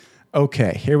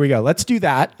Okay, here we go. Let's do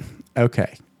that.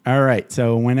 Okay. All right.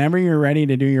 So whenever you're ready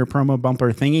to do your promo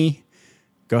bumper thingy,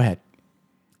 go ahead.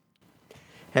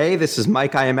 Hey, this is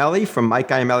Mike Iamelli from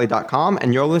MikeIamelli.com,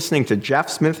 and you're listening to Jeff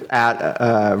Smith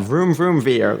at Vroom Vroom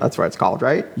Veer. That's what it's called,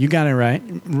 right? You got it right.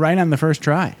 Right on the first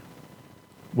try.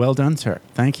 Well done, sir.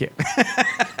 Thank you.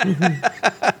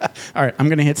 All right. I'm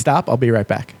going to hit stop. I'll be right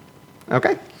back.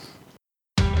 Okay.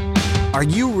 Are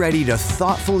you ready to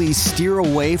thoughtfully steer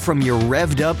away from your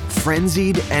revved up,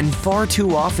 frenzied, and far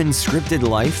too often scripted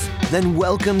life? Then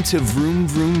welcome to Vroom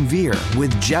Vroom Veer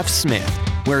with Jeff Smith,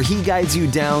 where he guides you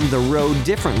down the road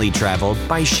differently traveled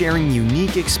by sharing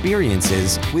unique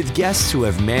experiences with guests who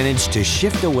have managed to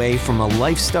shift away from a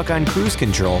life stuck on cruise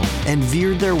control and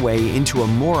veered their way into a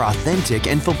more authentic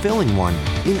and fulfilling one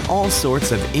in all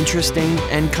sorts of interesting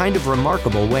and kind of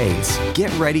remarkable ways.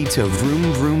 Get ready to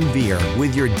Vroom Vroom Veer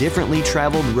with your differently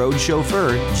traveled road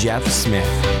chauffeur, Jeff Smith.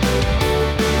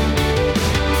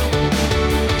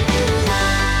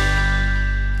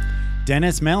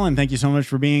 Dennis Mellon, thank you so much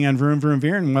for being on Vroom Vroom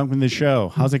Veer and welcome to the show.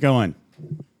 How's it going?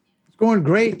 It's going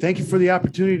great. Thank you for the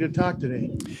opportunity to talk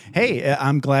today. Hey,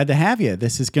 I'm glad to have you.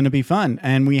 This is going to be fun.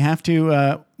 And we have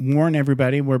to warn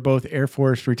everybody, we're both Air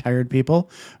Force retired people.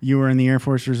 You were in the Air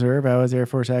Force Reserve. I was Air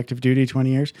Force active duty 20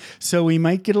 years. So we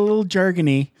might get a little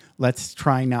jargony. Let's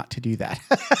try not to do that.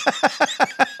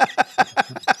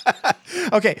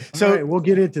 Okay, so all right, we'll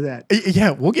get into that. Yeah,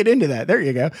 we'll get into that. There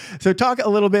you go. So talk a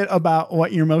little bit about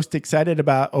what you're most excited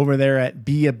about over there at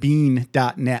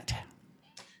beabean.net.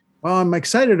 Well, I'm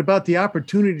excited about the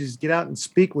opportunities to get out and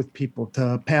speak with people,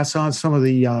 to pass on some of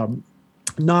the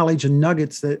knowledge and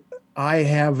nuggets that I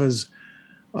have as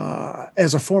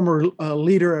a former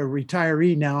leader, a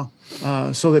retiree now,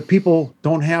 so that people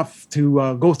don't have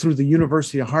to go through the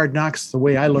University of Hard Knocks the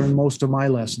way I learned most of my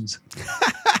lessons.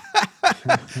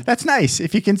 That's nice.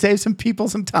 If you can save some people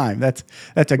some time, that's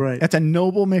a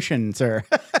noble mission, sir.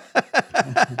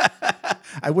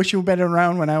 I wish you had been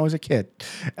around when I was a kid.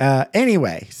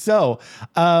 Anyway, so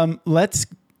let's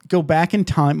go back in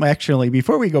time. Actually,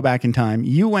 before we go back in time,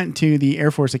 you went to the Air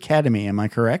Force Academy. Am I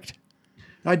correct?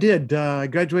 I did. I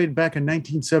graduated back in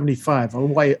 1975,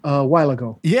 a while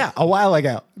ago. Yeah, a while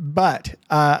ago. But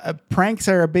pranks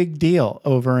are a big deal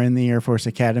over in the Air Force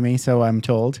Academy, so I'm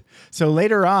told. So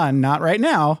later on, not right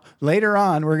now, later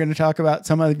on, we're going to talk about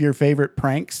some of your favorite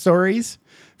prank stories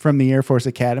from the Air Force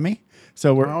Academy.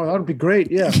 So that would be great.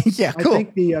 Yeah. Yeah, cool. I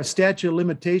think the statute of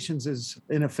limitations is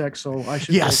in effect, so I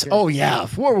should. Yes. Oh, yeah.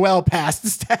 We're well past the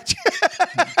statute.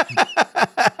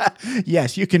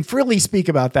 Yes, you can freely speak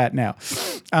about that now.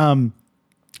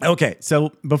 Okay,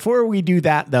 so before we do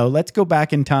that, though, let's go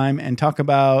back in time and talk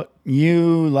about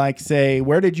you, like, say,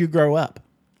 where did you grow up?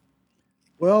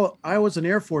 Well, I was an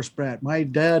Air Force brat. My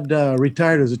dad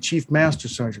retired as a chief master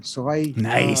sergeant. So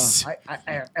Nice.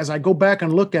 As I go back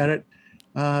and look at it,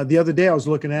 the other day I was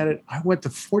looking at it, I went to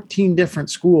 14 different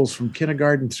schools from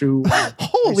kindergarten through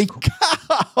Holy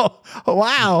cow.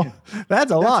 Wow.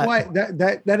 That's a lot. Why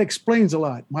that explains a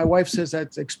lot. My wife says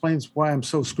that explains why I'm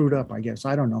so screwed up, I guess.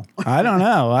 I don't know. I don't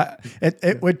know.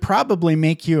 It would probably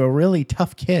make you a really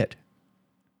tough kid.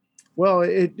 Well,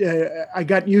 I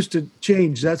got used to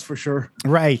change, that's for sure.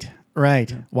 Right.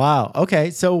 Wow. Okay.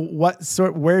 So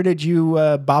where did you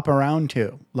bop around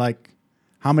to? Like,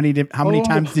 how many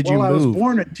times did you move? I was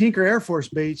born at Tinker Air Force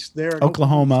Base there in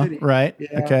Oklahoma, right?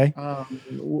 Yeah. Okay.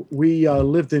 We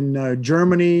lived in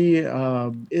Germany,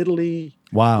 Italy,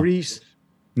 Greece.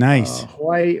 Nice.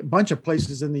 Hawaii, a bunch of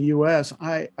places in the U.S.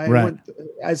 I went,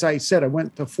 as I said, I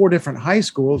went to 4 different high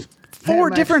schools.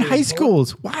 4 different high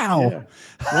schools. Wow. Yeah.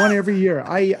 One every year.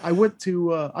 I went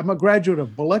to, I'm a graduate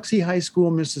of Biloxi High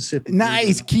School, Mississippi.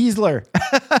 Nice. Keesler.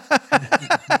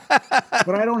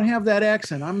 But I don't have that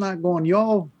accent. I'm not going,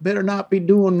 y'all better not be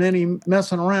doing any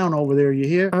messing around over there, you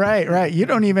hear? Right. You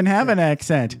don't even have an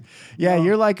accent. Yeah,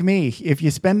 you're like me. If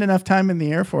you spend enough time in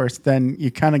the Air Force, then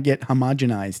you kind of get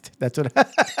homogenized. That's what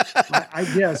I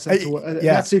guess.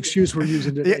 That's the excuse we're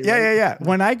using today. Yeah.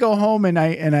 When I go home and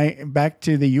I back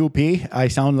to the UP, I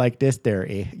sound like this there.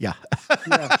 Yeah.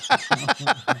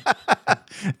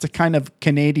 It's a kind of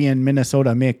Canadian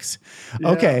Minnesota mix.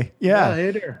 Okay. Yeah.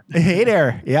 Hey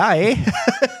there. Yeah.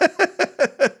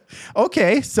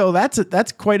 Okay. So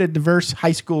that's quite a diverse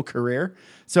high school career.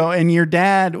 So, and your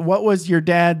dad, what was your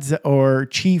dad's or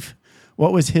chief?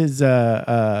 What was his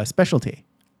specialty?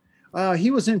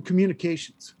 He was in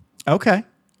communications. Okay.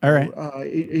 All right.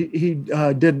 He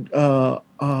did a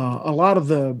lot of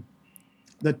the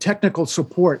technical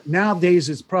support. Nowadays,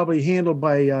 it's probably handled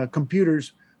by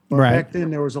computers. But back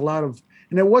then, there was a lot of,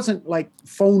 and it wasn't like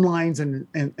phone lines and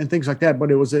things like that, but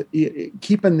it was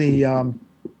keeping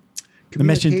The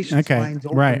mission. communications Okay. lines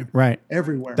open Right.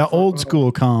 everywhere. The old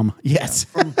school comm. Yes.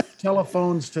 From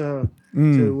telephones to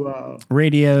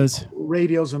Radios.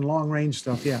 radios and long range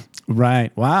stuff. Yeah.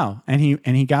 Right. Wow. And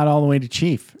he got all the way to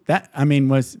chief.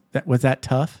 Was that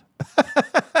tough?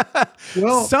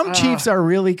 Well, Some chiefs are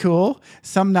really cool,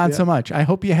 some not Yeah. so much. I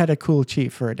hope you had a cool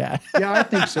chief for a dad. Yeah, I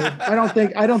think so. I don't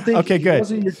think Okay, he good.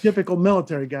 wasn't your typical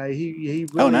military guy. He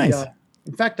really, Oh, nice.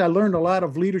 In fact, I learned a lot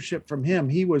of leadership from him.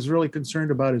 He was really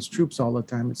concerned about his troops all the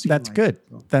time. It seemed That's like. good.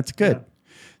 So, That's good. yeah.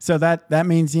 So that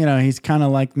means, he's kind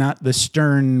of like not the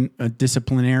stern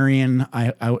disciplinarian.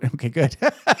 Okay, good.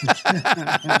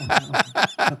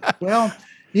 Well,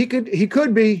 he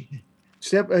could be,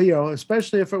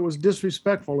 especially if it was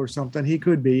disrespectful or something. He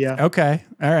could be. Yeah. Okay.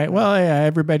 All right. Well, yeah,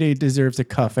 everybody deserves a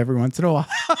cuff every once in a while.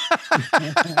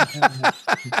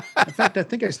 In fact, I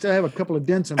think I still have a couple of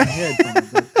dents in my head. From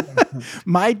it, but,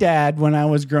 My dad, when I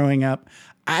was growing up,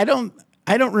 I don't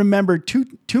remember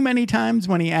too many times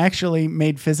when he actually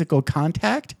made physical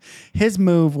contact. His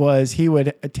move was he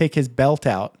would take his belt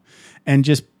out and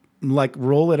just like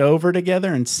roll it over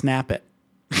together and snap it.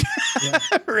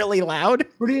 Really loud.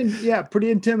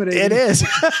 pretty intimidating. It is.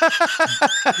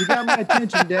 You got my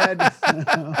attention, Dad.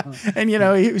 And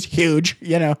he was huge,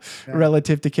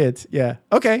 relative to kids. Yeah.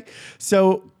 Okay.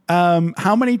 So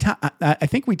how many times, I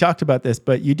think we talked about this,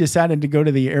 but you decided to go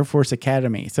to the Air Force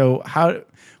Academy. So how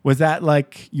was that,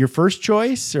 like your first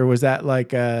choice, or was that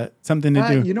like something to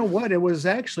do? You know what? It was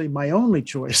actually my only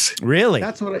choice. Really?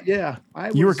 That's what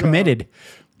You were committed.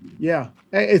 Yeah.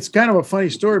 It's kind of a funny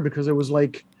story because it was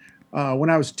like when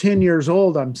I was 10 years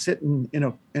old, I'm sitting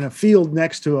in a field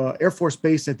next to a Air Force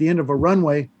base at the end of a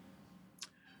runway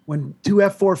when two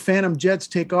F-4 Phantom jets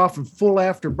take off in full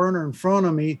afterburner in front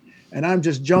of me. And I'm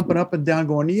just jumping up and down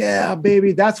going, yeah,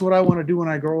 baby, that's what I want to do when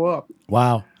I grow up.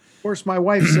 Wow. Of course, my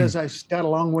wife says I got a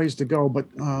long ways to go, but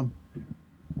on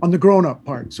the grown-up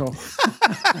part. So,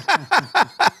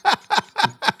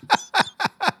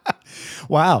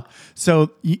 Wow.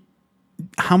 So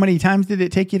how many times did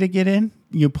it take you to get in?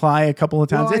 You apply a couple of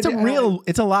times. Well,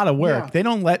 it's a lot of work. Yeah. They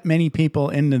don't let many people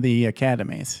into the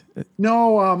academies.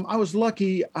 no, I was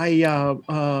lucky. Out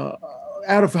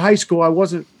of high school,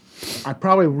 I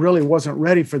probably really wasn't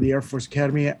ready for the Air Force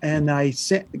Academy, and I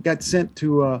got sent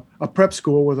to a prep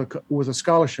school with a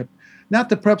scholarship. Not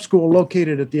the prep school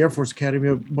located at the Air Force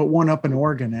Academy, but one up in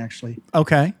Oregon, actually.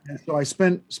 Okay. And so I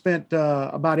spent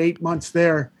about 8 months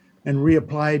there and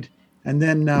reapplied, and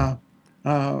then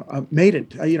made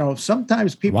it.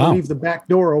 Sometimes people Wow. leave the back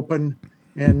door open,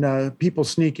 and people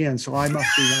sneak in. So I must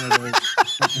be one of those.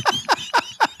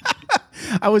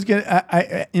 I was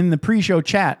I in the pre-show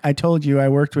chat, I told you I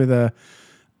worked with I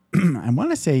want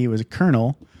to say he was a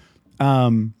colonel,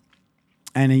 and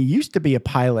he used to be a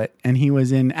pilot, and he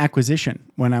was in acquisition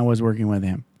when I was working with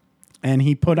him. And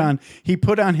he put on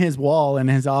his wall in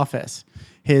his office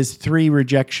his 3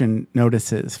 rejection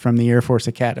notices from the Air Force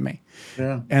Academy.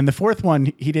 Yeah. And the 4th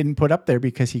one he didn't put up there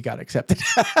because he got accepted.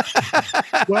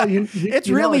 Well, It's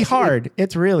really hard.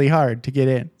 It's really hard to get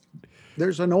in.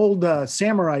 There's an old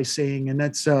samurai saying, and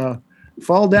that's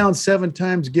fall down 7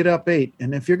 times, get up 8.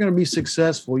 And if you're going to be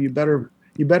successful, you better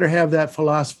have that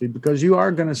philosophy, because you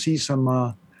are going to see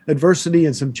some adversity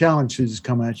and some challenges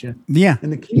come at you. Yeah.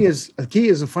 And the key is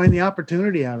to find the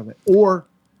opportunity out of it, or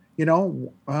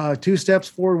 2 steps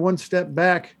forward, 1 step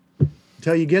back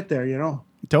until you get there.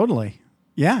 Totally.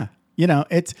 Yeah.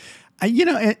 It's,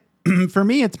 for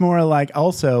me, it's more like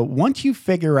also once you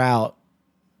figure out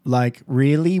like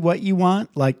really what you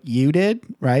want, like you did,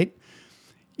 right?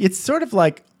 It's sort of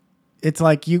like, it's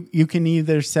like you can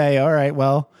either say, all right,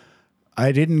 well,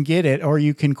 I didn't get it, or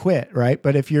you can quit. Right.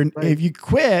 But if you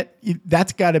quit,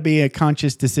 that's gotta be a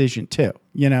conscious decision too,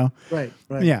 Right.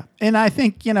 Yeah. And I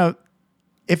think,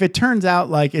 if it turns out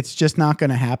like it's just not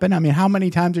going to happen, I mean, how many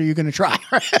times are you going to try?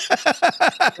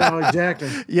 Oh, exactly.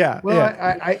 Yeah. Well,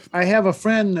 yeah. I have a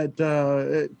friend that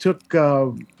it took,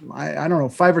 I don't know,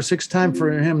 5 or 6 times for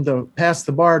him to pass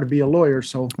the bar to be a lawyer.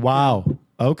 So Wow.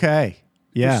 Okay.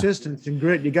 Yeah. persistence and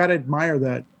grit, you got to admire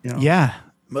that. Yeah.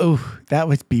 Ooh, that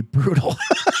would be brutal.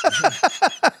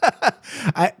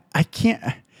 I can't.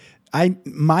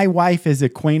 My wife is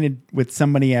acquainted with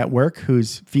somebody at work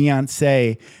whose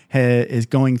fiance is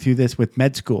going through this with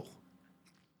med school.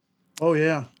 Oh,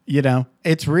 yeah.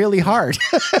 It's really hard.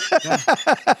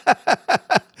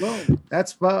 Well,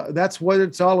 that's what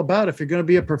it's all about. If you're going to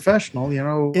be a professional, you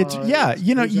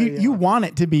want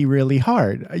it to be really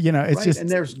hard. It's right. just, and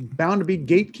there's bound to be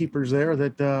gatekeepers there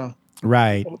that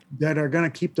right. that are going to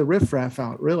keep the riffraff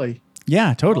out. Really.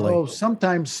 Yeah, totally. Oh,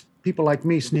 sometimes people like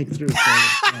me sneak through.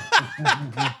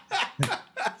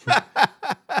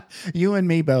 You and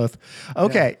me both.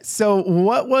 Okay. So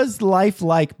what was life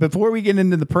like before we get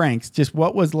into the pranks? Just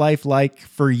what was life like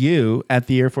for you at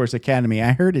the Air Force Academy?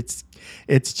 I heard it's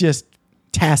just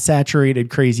task saturated,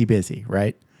 crazy busy,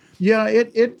 right? Yeah,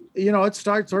 it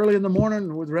starts early in the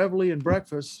morning with reveille and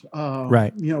breakfast.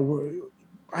 Right.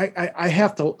 I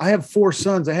have 4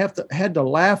 sons. I had to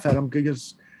laugh at them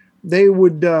because they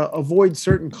would avoid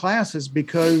certain classes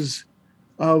because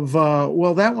of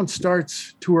that one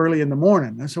starts too early in the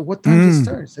morning. I said, what time does it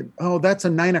start? I said, oh, that's a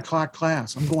 9 o'clock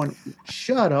class. I'm going,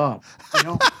 shut up,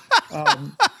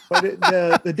 but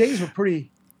the days were pretty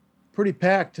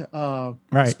packed,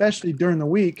 right. especially during the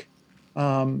week.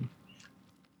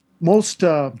 Most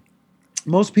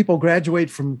people graduate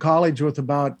from college with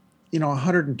about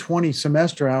 120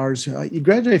 semester hours. You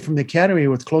graduate from the academy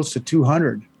with close to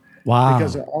 200. Wow.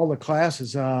 Because of all the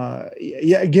classes.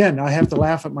 Again, I have to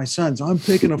laugh at my sons. I'm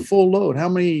taking a full load. How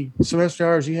many semester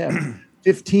hours you have?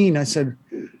 15. I said,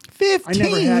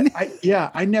 15.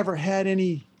 I never had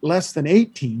any less than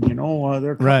 18. There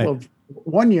are a couple Right. of,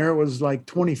 one year it was like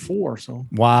 24. So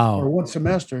Wow. or one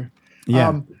semester.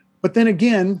 Yeah. But then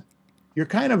again, you're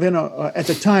kind of in at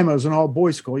the time I was an all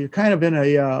boys school. You're kind of in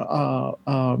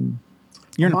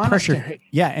You're in a pressure. monastery.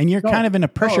 Yeah. And you're kind of in a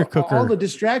pressure cooker. All the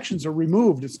distractions are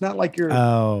removed. It's not like you're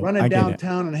running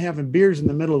downtown and having beers in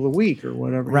the middle of the week or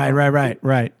whatever.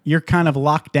 Right. You're kind of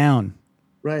locked down.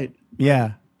 Right.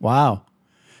 Yeah. Wow.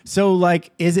 So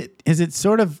like, is it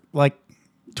sort of like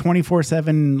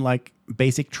 24/7, like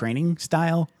basic training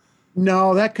style?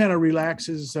 No, that kind of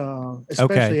relaxes,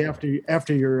 especially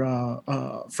after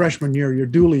your freshman year, your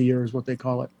dually year is what they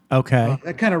call it. Okay.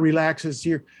 That kind of relaxes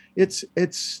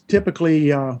it's typically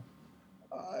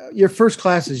your first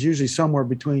class is usually somewhere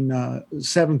between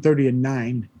 7:30 and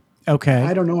 9. Okay.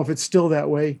 I don't know if it's still that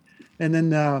way. And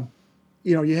then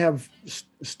you have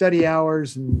study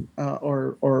hours and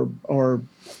or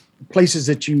places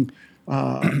that you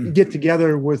get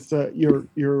together with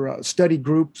your study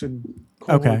groups and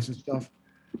cohorts and stuff.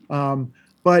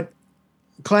 But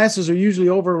classes are usually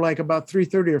over like about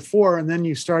 3:30 or 4, and then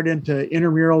you start into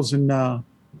intramurals and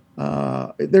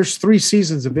there's 3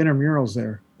 seasons of intramurals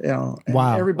there. And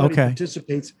wow. Everybody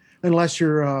participates unless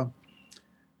you're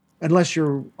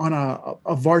on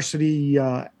a varsity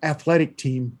athletic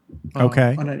team.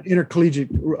 On an intercollegiate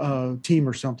team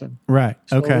or something. Right.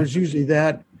 So okay. There's usually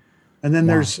that. And then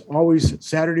there's always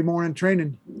Saturday morning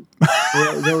training.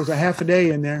 There was a half a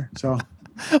day in there. So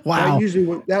wow.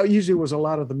 That usually was a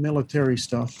lot of the military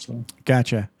stuff. So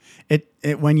gotcha. It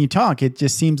when you talk, it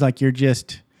just seems like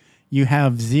you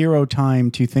have zero time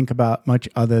to think about much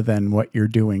other than what you're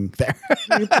doing there.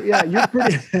 You're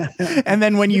pretty. And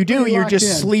then when you do, you're just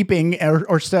in. sleeping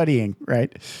or studying,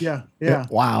 right? Yeah.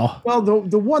 Wow. Well,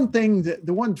 the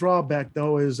one drawback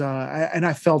though is,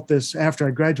 I felt this after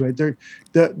I graduated,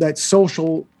 that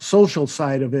social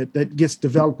side of it that gets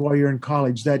developed while you're in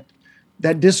college, that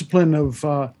discipline of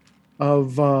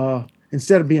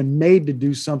instead of being made to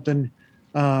do something,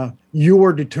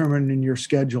 you're determining your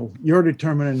schedule. You're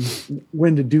determining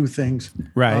when to do things.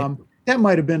 Right. That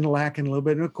might have been lacking a little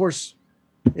bit. And of course,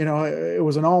 it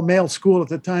was an all-male school at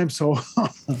the time, so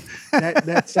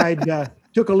that side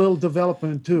took a little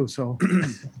development too. So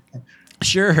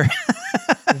sure.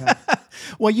 Yeah.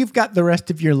 Well, you've got the rest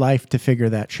of your life to figure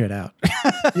that shit out.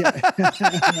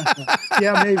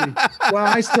 Yeah, maybe. Well,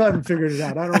 I still haven't figured it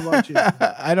out. I don't know about you.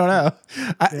 I don't know.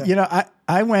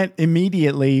 I went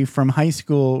immediately from high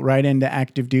school right into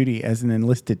active duty as an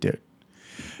enlisted dude.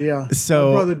 Yeah. So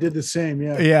my brother did the same.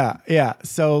 Yeah. Yeah.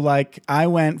 So like I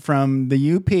went from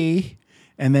the UP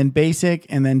and then basic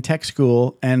and then tech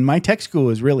school. And my tech school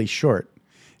was really short.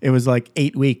 It was like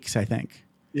 8 weeks, I think.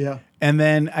 Yeah. And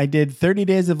then I did 30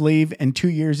 days of leave and 2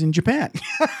 years in Japan.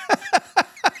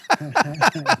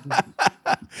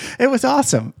 It was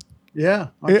awesome. Yeah,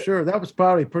 I'm sure that was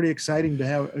probably pretty exciting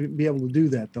to be able to do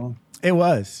that, though. It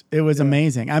was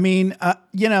amazing. I mean,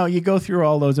 you go through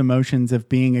all those emotions of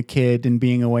being a kid and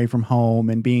being away from home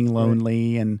and being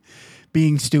lonely and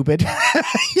being stupid,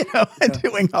 and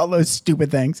doing all those stupid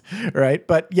things. Right.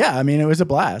 But yeah, I mean, it was a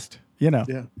blast. It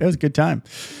was a good time,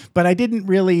 but I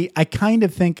kind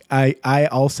of think I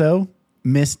also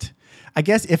missed, I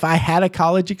guess if I had a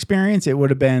college experience, it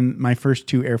would have been my first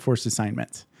 2 Air Force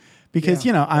assignments because,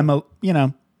 I'm a,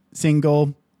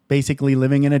 single, basically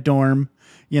living in a dorm,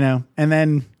 and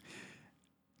then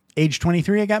age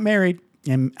 23, I got married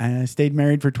and I stayed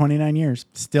married for 29 years,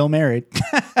 still married.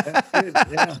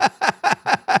 Yeah.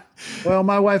 Well,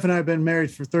 my wife and I have been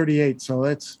married for 38. So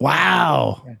that's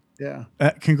wow. Yeah.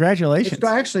 Congratulations.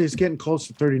 It's getting close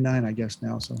to 39, I guess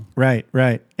now. So right.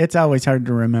 It's always hard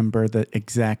to remember the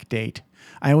exact date.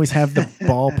 I always have the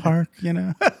ballpark,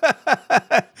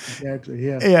 Exactly.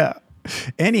 Yeah. Yeah.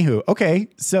 Anywho, okay.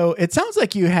 So it sounds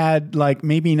like you had like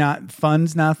maybe not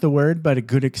fun's not the word, but a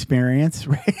good experience,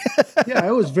 right? Yeah,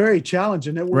 it was very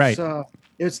challenging. It was. Right.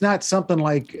 It's not something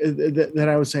like that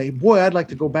I would say, boy, I'd like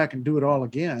to go back and do it all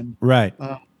again. Right.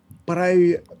 But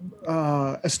I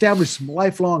established some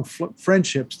lifelong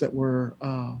friendships that were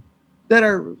that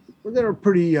are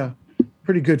pretty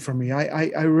good for me.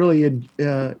 I really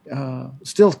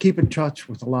still keep in touch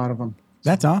with a lot of them.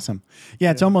 That's awesome.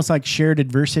 Yeah, it's almost like shared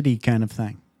adversity kind of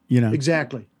thing,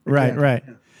 Exactly. Right, right.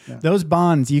 Yeah. Those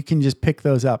bonds, you can just pick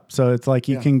those up. So it's like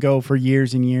you can go for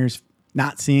years and years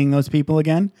not seeing those people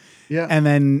again. Yeah. And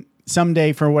then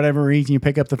someday, for whatever reason, you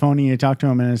pick up the phone and you talk to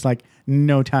them, and it's like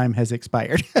no time has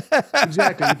expired.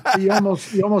 Exactly. You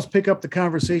almost pick up the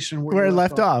conversation where it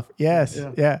left off. Yes.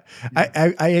 Yeah.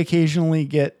 I occasionally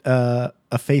get a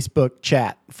Facebook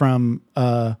chat from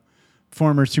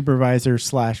former supervisor /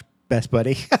 best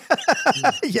buddy.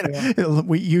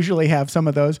 We usually have some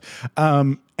of those.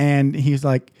 And he's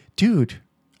like, dude,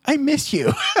 I miss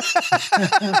you.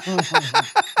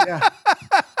 Yeah.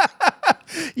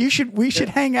 We should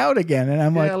hang out again. And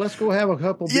I'm like, let's go have a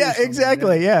couple beers. Yeah,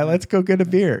 exactly. Yeah. Let's go get a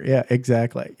beer. Yeah,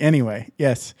 exactly. Anyway,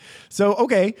 yes. So,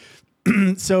 okay.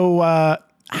 So,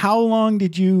 how long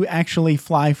did you actually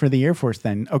fly for the Air Force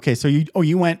then? Okay. So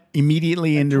you went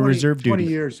immediately into reserve duty. 20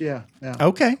 years. Yeah.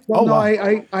 Okay. Well,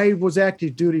 wow. I was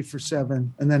active duty for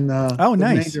 7 and then,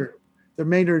 nice. The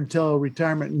remainder until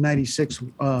retirement in 96,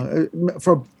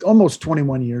 for almost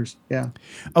 21 years. Yeah.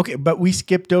 Okay. But we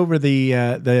skipped over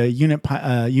the unit,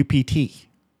 UPT.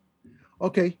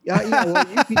 Okay. Yeah. Well,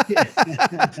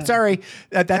 UPT. Sorry.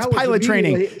 That's pilot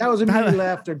training. That was immediately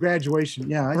after graduation.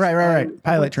 Yeah. Right.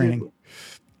 Pilot training.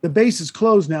 The base is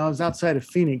closed now. It's outside of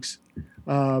Phoenix.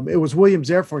 It was Williams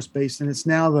Air Force Base, and it's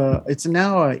now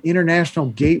an international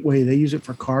gateway. They use it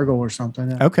for cargo or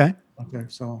something. Okay.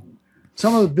 So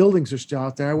some of the buildings are still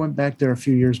out there. I went back there a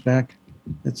few years back.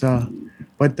 It's a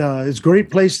great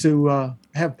place to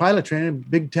have pilot training.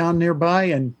 Big town nearby,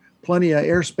 and plenty of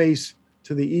airspace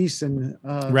to the east and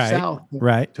south.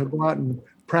 Right. To go out and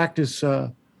practice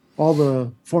all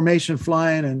the formation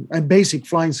flying and basic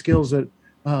flying skills that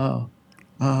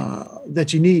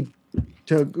you need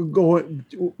to go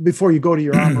before you go to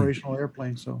your operational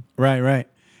airplane. So right.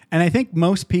 And I think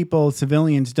most people,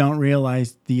 civilians, don't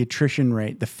realize the attrition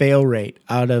rate, the fail rate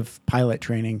out of pilot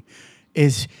training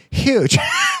is huge.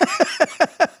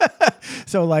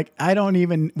 So like,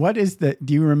 do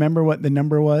you remember what the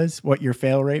number was, what your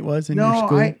fail rate was in your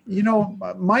school?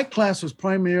 My class was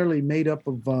primarily made up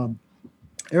of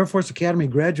Air Force Academy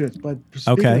graduates, but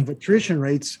speaking of attrition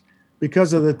rates,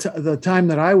 because of the time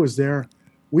that I was there,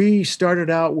 we started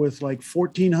out with like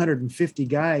 1,450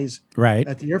 guys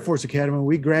at the Air Force Academy.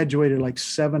 We graduated like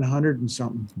 700 and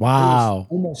something. Wow.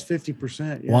 Almost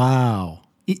 50%. Yeah. Wow.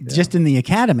 Just in the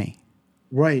academy.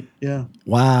 Right. Yeah.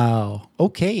 Wow.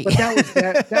 Okay. But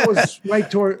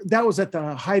that was at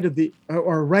the height of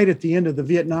right at the end of the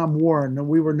Vietnam War, and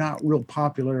we were not real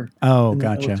popular in the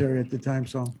military at the time.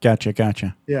 So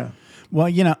Gotcha. Yeah.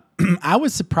 Well, I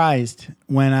was surprised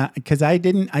because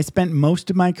I spent most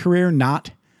of my career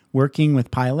not working with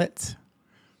pilots.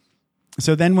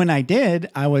 So then when I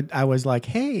did, I was like,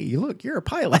 hey, look, you're a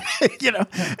pilot,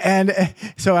 and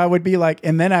so I would be like,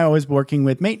 and then I was working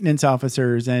with maintenance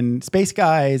officers and space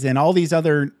guys and all these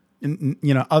other,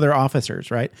 other officers,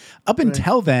 right? Up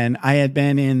until then, I had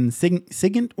been in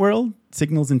SIGINT world,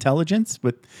 signals intelligence,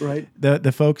 with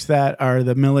the folks that are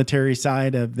the military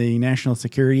side of the National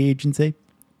Security Agency.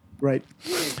 Right.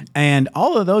 And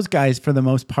all of those guys, for the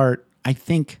most part, I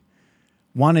think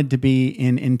wanted to be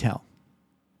in intel,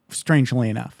 strangely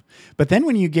enough. But then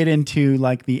when you get into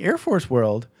like the Air Force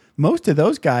world, most of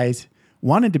those guys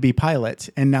wanted to be pilots,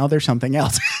 and now they're something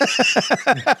else.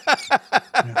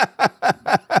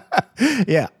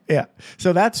 Yeah.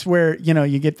 So that's where,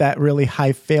 you get that really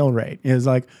high fail rate. It's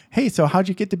like, hey, so how'd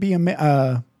you get to be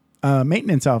a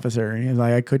maintenance officer? And he's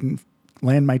like, I couldn't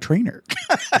land my trainer.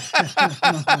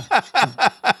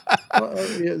 Well,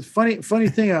 funny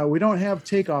thing. We don't have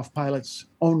takeoff pilots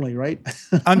only, right?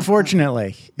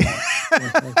 Unfortunately.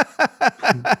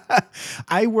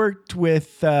 I worked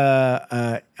with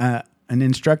an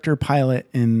instructor pilot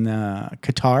in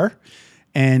Qatar,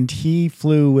 and he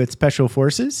flew with Special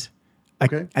Forces.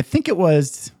 Okay. I think it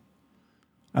was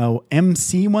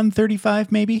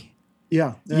MC-135, maybe.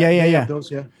 Yeah.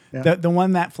 Those, yeah. The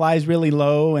one that flies really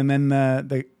low, and then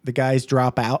the guys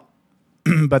drop out,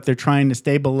 but they're trying to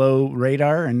stay below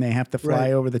radar, and they have to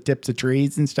fly over the tips of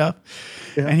trees and stuff.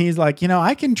 Yeah. And he's like,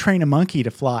 I can train a monkey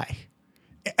to fly.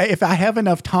 if I have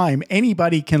enough time,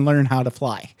 anybody can learn how to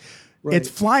fly. Right. It's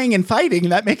flying and fighting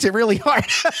that makes it really hard.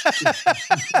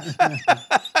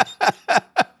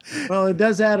 Well, it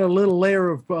does add a little layer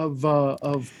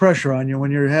of pressure on you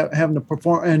when you're having to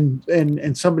perform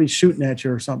and somebody's shooting at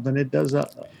you or something. It does,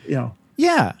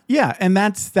 Yeah, and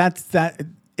that's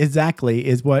exactly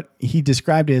is what he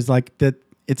described it as, like that.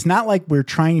 It's not like we're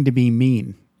trying to be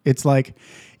mean. It's like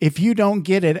if you don't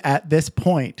get it at this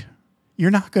point,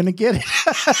 you're not going to get it.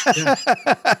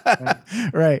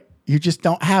 Right. You just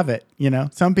don't have it.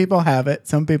 Some people have it.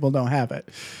 Some people don't have it,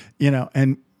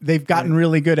 and they've gotten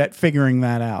really good at figuring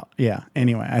that out. Yeah.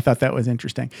 Anyway, I thought that was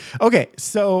interesting. Okay.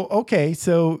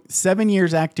 So 7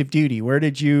 years active duty. Where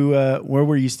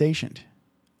were you stationed?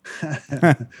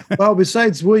 Well,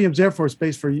 besides Williams Air Force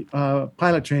Base for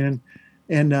pilot training,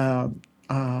 and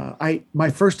my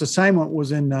first assignment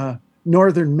was in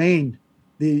northern Maine,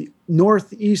 the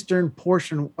northeastern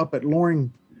portion up at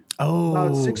Loring,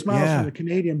 about 6 miles from the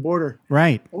Canadian border.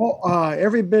 Right.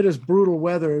 Every bit as brutal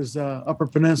weather as Upper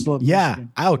Peninsula of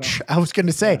Michigan. Ouch. I was going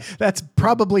to say that's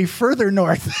probably further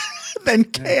north than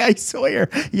K.I. Sawyer.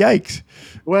 Yikes.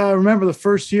 Well, I remember the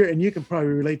first year, and you can probably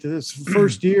relate to this.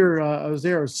 First year I was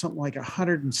there, it was something like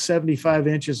 175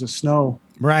 inches of snow.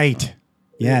 Right.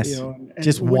 Yes. And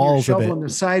just when walls you're of shoveling it.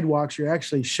 the sidewalks, you're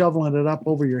actually shoveling it up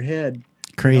over your head.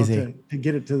 Crazy. To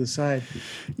get it to the side.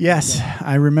 Yes,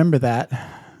 I remember that.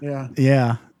 Yeah.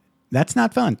 Yeah. That's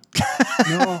not fun.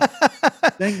 No.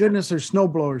 Thank goodness there's snow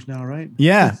blowers now, right?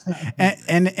 Yeah.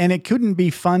 and it couldn't be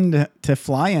fun to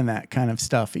fly in that kind of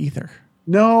stuff either.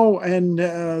 No, and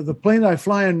the plane I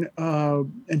fly in,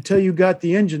 until you got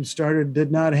the engine started,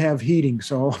 did not have heating.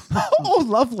 So, oh,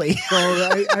 lovely.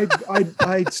 So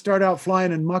I'd start out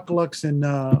flying in mucklucks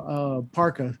and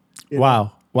parka.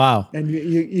 Wow. And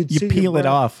you'd you peel it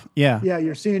off. Yeah. Yeah,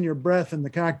 you're seeing your breath in the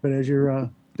cockpit as you're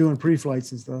doing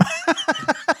pre-flights and stuff.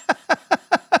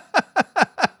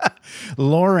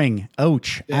 Loring.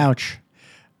 Ouch. Yeah. Ouch.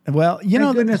 Well,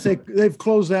 thank goodness they've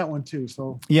closed that one too.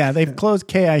 So yeah, they've closed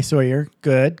K.I. Sawyer.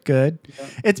 Good. Yeah.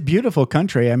 It's beautiful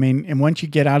country. I mean, and once you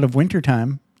get out of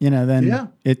wintertime,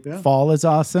 then fall is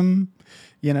awesome.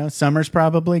 Summer's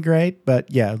probably great, but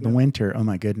the winter, oh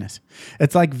my goodness.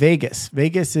 It's like Vegas.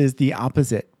 Vegas is the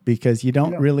opposite because you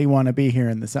don't really want to be here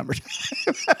in the summertime.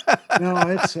 No,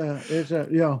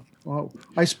 well,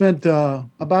 I spent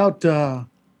about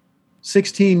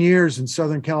 16 years in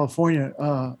Southern California.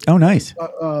 Oh, nice.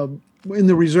 In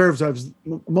the reserves,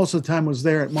 most of the time was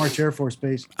there at March Air Force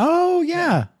Base. Oh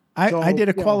yeah. I did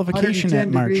a qualification at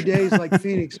March. 110 degree days like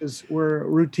Phoenix were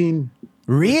routine.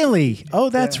 Really?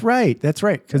 Oh, that's right. That's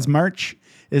right. Because March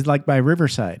is like by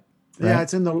Riverside. Right? Yeah,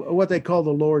 it's in what they call the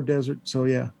lower desert. So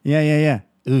yeah. Yeah.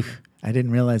 Oof. I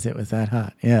didn't realize it was that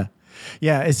hot. Yeah.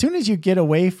 Yeah. As soon as you get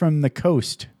away from the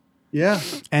coast. Yeah.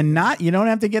 And you don't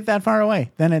have to get that far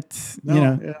away. Then it's,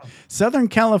 Southern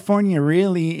California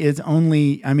really is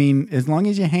only, as long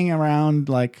as you hang around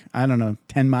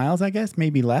 10 miles, I guess,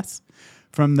 maybe less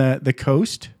from the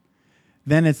coast,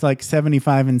 then it's like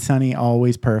 75 and sunny,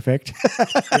 always perfect.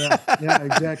 yeah,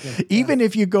 exactly. Even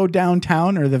if you go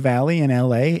downtown or the valley in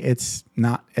LA, it's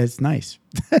not as nice.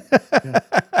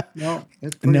 No,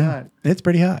 it's pretty hot. It's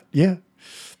pretty hot. Yeah.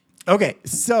 Okay.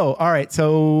 So, all right.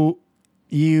 So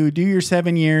you do your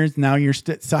 7 years. Now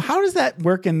so how does that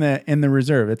work in the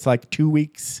reserve? It's like 2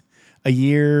 weeks a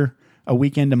year, a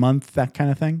weekend a month, that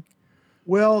kind of thing.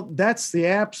 Well, that's the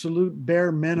absolute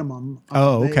bare minimum.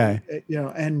 Oh, okay.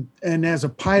 And as a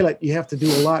pilot, you have to do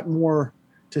a lot more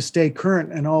to stay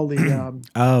current and all the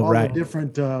the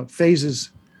different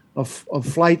phases of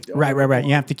flight. Right.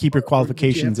 You have to keep your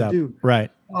qualifications up.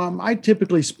 Right. I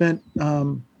typically spent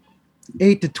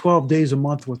 8 to 12 days a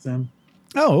month with them.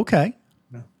 Oh, okay.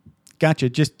 Gotcha.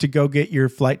 Just to go get your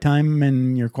flight time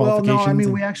and your qualifications. Well, no,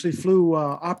 we actually flew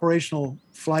operational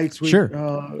flights. Sure.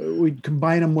 We'd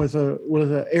combine them with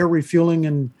a air refueling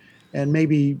and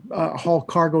maybe haul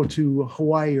cargo to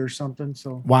Hawaii or something.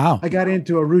 So wow, I got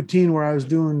into a routine where I was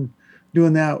doing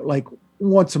that like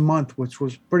once a month, which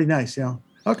was pretty nice. Yeah.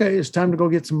 Okay, it's time to go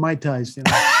get some Mai Tais.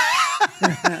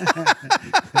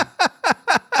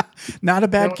 Not a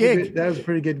bad gig. That was a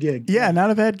pretty good gig. Yeah,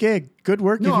 not a bad gig. Good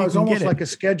work. No, it was almost like a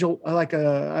schedule, like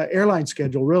a airline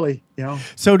schedule, really.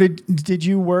 So did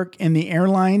you work in the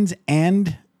airlines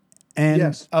and?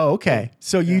 Yes. Oh, okay.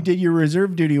 So you did your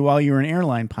reserve duty while you were an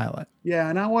airline pilot.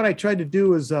 Yeah. Now what I tried to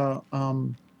do is, I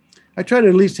tried to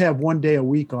at least have 1 day a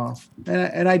week off,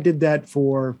 and I did that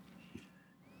for,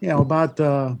 about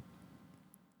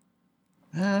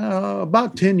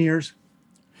 10 years.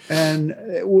 And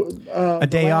a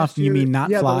day off, you mean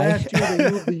not fly? Last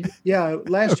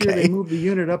year they moved the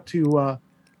unit up to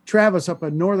Travis up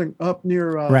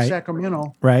near Right.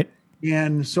 Sacramento. Right.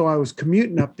 And so I was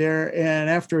commuting up there, and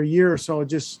after a year or so,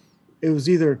 it was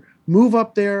either move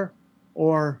up there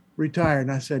or retire. And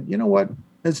I said, you know what?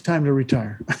 It's time to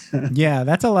retire. Yeah,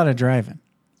 that's a lot of driving.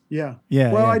 Yeah.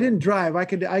 Yeah, Well, yeah. I didn't drive. I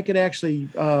could actually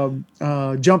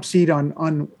jump seat on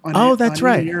Oh, that's on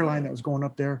right. any airline that was going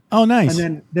up there. Oh, nice.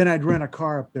 And then I'd rent a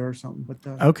car up there or something. But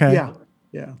Okay.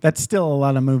 Yeah. That's still a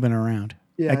lot of moving around.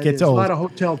 Yeah. That gets it's old. a lot of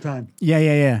hotel time.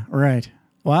 Yeah. Right.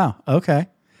 Wow. Okay.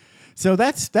 So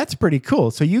that's pretty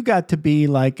cool. So you got to be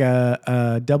like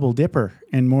a double dipper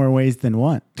in more ways than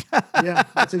one. Yeah,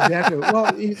 that's exactly.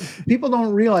 Well, people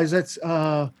don't realize that's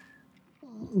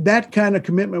that kind of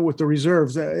commitment with the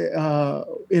reserves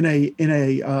in a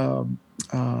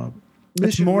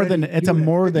It's more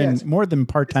than more than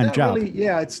part-time not job. really,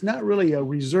 it's not really a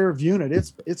reserve unit.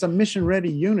 It's a mission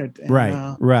ready unit. And,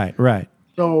 Right.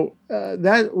 So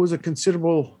that was a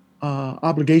considerable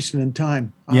obligation and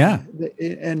time. Yeah.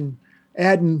 And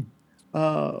adding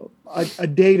a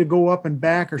day to go up and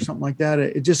back or something like that,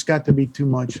 it just got to be too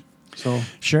much. So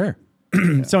Sure.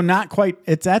 So not quite.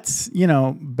 That's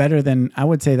better than, I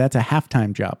would say that's a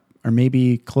half-time job or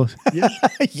maybe close. yeah,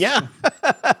 Yeah.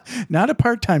 Not a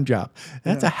part-time job.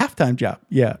 That's a half-time job.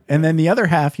 Yeah. And then the other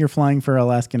half you're flying for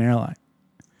Alaskan Airlines.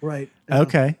 right.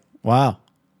 Okay. Wow.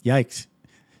 Yikes.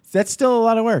 That's still a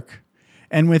lot of work.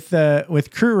 And with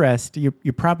crew rest, you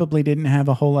probably didn't have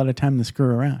a whole lot of time to screw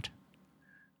around.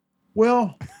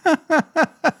 Well,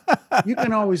 you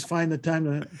can always find the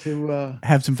time to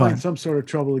Have some fun. find some sort of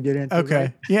trouble to get into. Okay.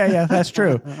 right? Yeah, that's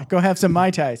true. Go have some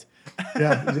Mai Tais.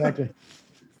 Yeah, exactly.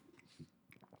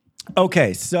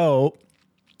 Okay, so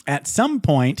at some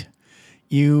point,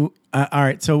 all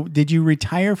right, so did you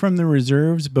retire from the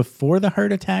reserves before the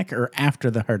heart attack or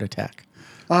after the heart attack?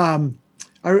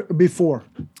 Before.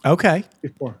 Okay.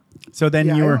 So then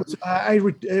Yeah, you were,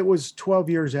 it was 12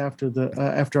 years after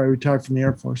I retired from the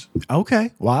Air Force.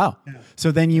 okay, wow.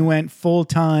 So then you went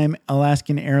full-time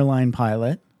Alaskan airline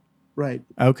pilot. Right.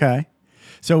 Okay.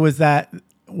 So was that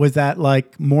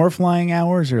like more flying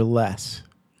hours or less?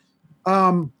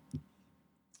 Probably.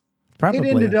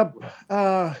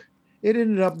 It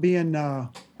ended up being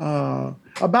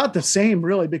about the same,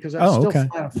 really, because I was still flying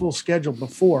a full schedule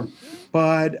before.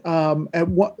 But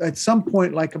at some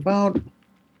point, like about,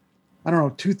 I don't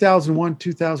know, 2001,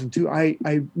 2002,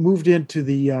 I moved into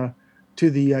the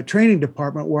training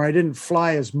department where I didn't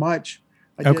fly as much.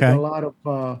 I did a lot of.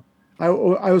 I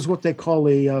was what they call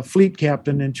a fleet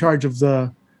captain in charge of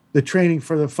the training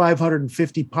for the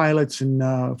 550 pilots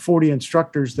and 40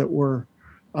 instructors that were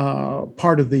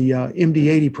part of the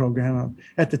MD-80 program.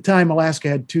 At the time, Alaska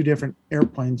had two different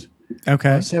airplanes,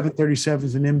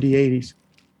 737s and MD-80s.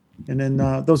 And then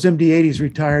those MD-80s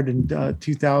retired in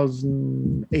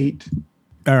 2008.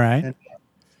 All right.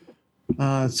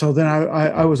 And, so then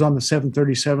I was on the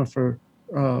 737 for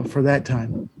that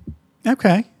time.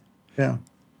 Okay. Yeah.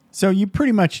 So you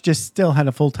pretty much just still had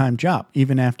a full-time job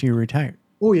even after you retired.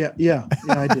 Oh yeah,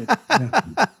 I did. Yeah.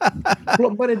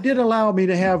 But it did allow me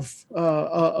to have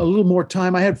a little more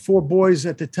time. I had 4 boys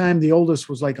at the time. The oldest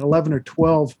was like 11 or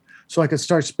 12, so I could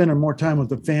start spending more time with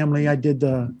the family. I did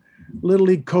the Little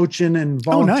League coaching and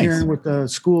volunteering with the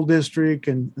school district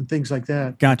and things like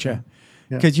that. Gotcha.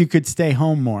 Because you could stay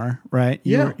home more, right?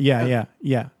 Yeah.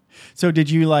 So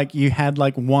did you you had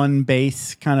one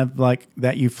base kind of like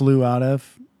that you flew out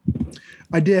of?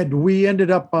 I did. We ended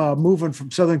up moving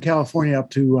from Southern California up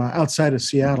to outside of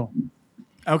Seattle.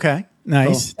 Okay.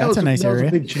 Nice. So That's a nice area.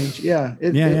 That was a big change. Yeah.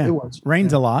 It was.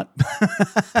 Rains a lot.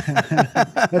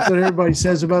 That's what everybody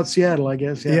says about Seattle, I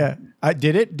guess. Yeah.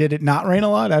 Did it not rain a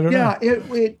lot? I don't know.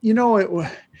 Yeah.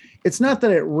 It's not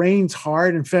that it rains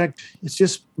hard. In fact, it's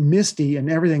just misty and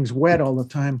everything's wet all the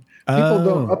time.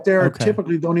 People up there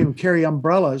typically don't even carry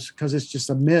umbrellas because it's just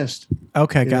a mist.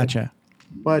 Okay. Gotcha.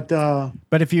 But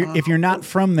if you're not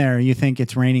from there, you think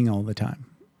it's raining all the time.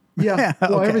 Yeah.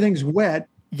 Well, everything's wet.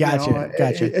 Gotcha.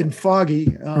 And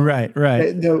foggy. Right.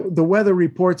 The weather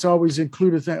reports always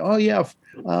include a thing. Oh yeah,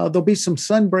 there'll be some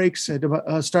sun breaks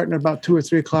starting at about 2 or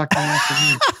 3 o'clock in the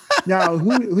afternoon. Now,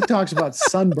 who talks about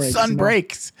sun breaks? Sun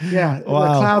breaks. Yeah.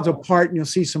 Wow. The clouds will part and you'll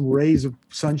see some rays of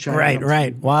sunshine.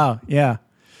 Right. Wow. Yeah.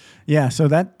 So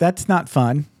that's not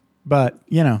fun, but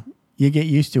you get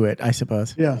used to it, I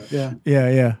suppose. Yeah.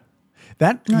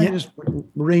 That just put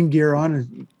rain gear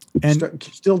on and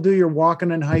still do your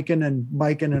walking and hiking and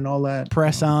biking and all that.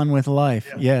 Press on with life.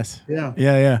 Yeah. Yes.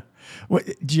 Yeah.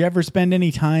 Did you ever spend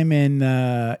any time in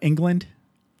England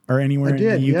or anywhere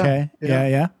in the UK?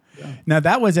 Yeah. Now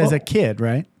that was as a kid,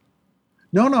 right?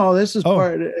 No. This is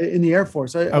part in the Air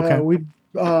Force. We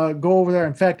go over there.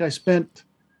 In fact, I spent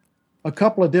a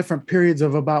couple of different periods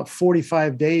of about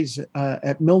 45 days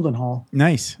at Mildenhall.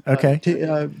 Nice. Okay.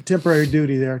 Temporary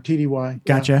duty there, TDY.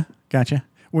 Gotcha. Gotcha.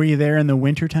 Were you there in the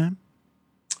wintertime?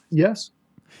 Yes.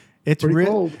 It's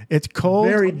cold. It's cold.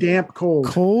 Very damp cold.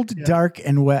 Cold, dark,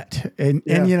 and wet. And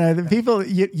the people,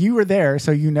 you were there,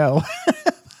 so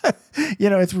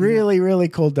it's really, really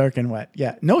cold, dark, and wet.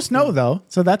 Yeah. No snow, though,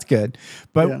 so that's good.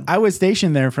 But I was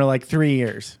stationed there for like 3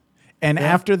 years. And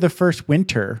after the first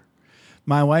winter,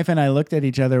 my wife and I looked at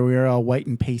each other. We were all white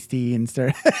and pasty and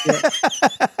started.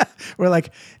 We're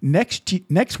like,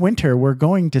 next winter, we're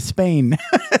going to Spain.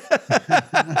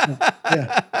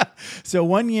 So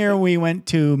one year we went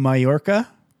to Mallorca.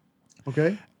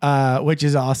 Okay. Which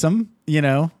is awesome.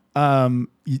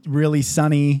 Really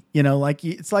sunny.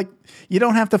 It's like you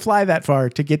don't have to fly that far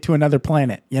to get to another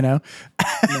planet. And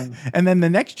then the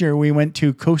next year we went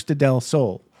to Costa del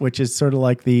Sol, which is sort of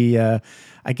like the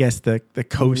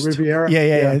coast. Riviera?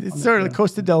 Yeah. It's sort of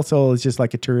Costa del Sol is just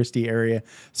like a touristy area,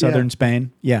 southern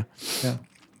Spain. Yeah.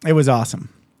 It was awesome.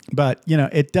 But,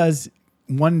 it does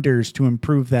wonders to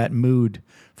improve that mood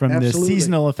from the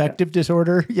seasonal affective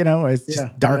disorder. It's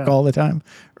just dark all the time.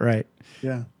 Right.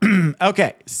 Yeah.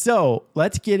 Okay. So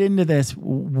let's get into this.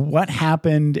 What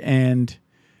happened and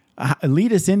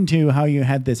lead us into how you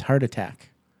had this heart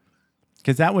attack.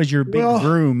 Because that was your big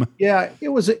vroom. Yeah, it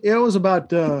was about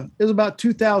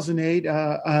 2008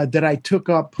 that I took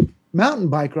up mountain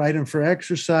bike riding for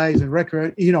exercise and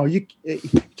recreation. You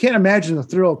can't imagine the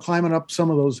thrill of climbing up some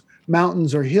of those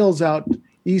mountains or hills out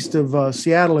east of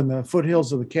Seattle in the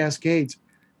foothills of the Cascades.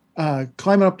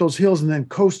 Climbing up those hills and then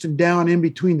coasting down in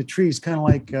between the trees, kind of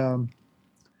like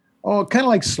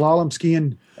slalom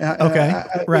skiing.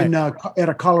 Right. At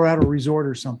a Colorado resort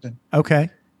or something. Okay.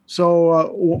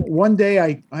 So one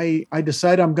day I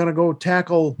decided I'm going to go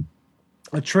tackle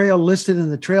a trail listed in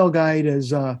the trail guide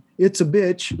as "It's a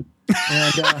bitch,"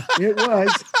 and it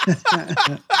was.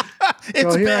 It's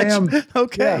so here I am.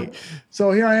 Okay. Yeah.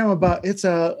 So here I am.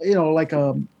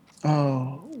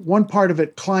 One part of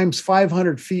it climbs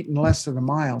 500 feet in less than a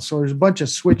mile. So there's a bunch of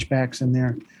switchbacks in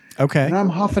there. Okay. And I'm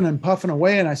huffing and puffing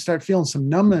away, and I start feeling some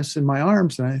numbness in my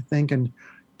arms, and I'm thinking,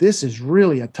 this is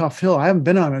really a tough hill. I haven't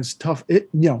been on as tough.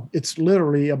 It's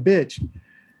literally a bitch.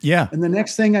 Yeah. And the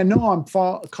next thing I know, I'm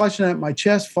clutching at my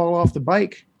chest, fall off the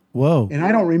bike. Whoa. And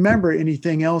I don't remember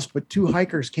anything else, but 2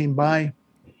 hikers came by,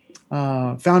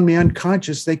 found me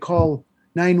unconscious. They call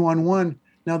 911.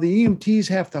 Now the EMTs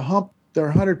have to hump their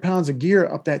 100 pounds of gear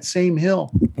up that same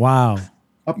hill. Wow.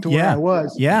 Up to where I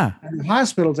was. Yeah. And the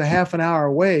hospital's a half an hour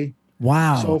away.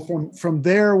 Wow. So from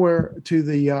there to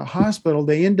the hospital,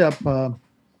 they end up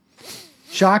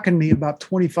shocking me about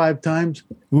 25 times.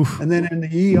 Oof. And then in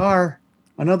the ER,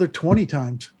 another 20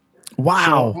 times.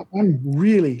 Wow. So I'm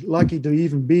really lucky to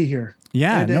even be here.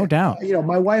 Yeah, And, no doubt.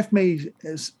 My wife may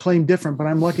claim different, but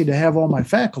I'm lucky to have all my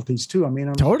faculties too. I mean,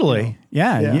 I'm Totally.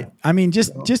 Yeah. I mean,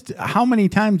 just how many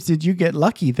times did you get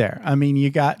lucky there? I mean, you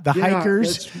got the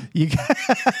hikers.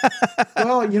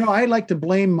 Well, I like to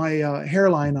blame my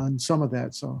hairline on some of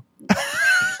that. So.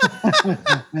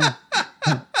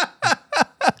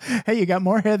 Hey, you got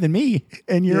more hair than me,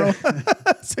 and you're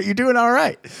so you're doing all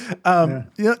right.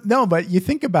 No, but you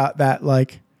think about that,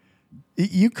 like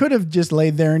you could have just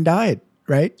laid there and died,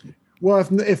 right? Well,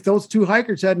 if those 2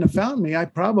 hikers hadn't have found me, I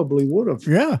probably would have.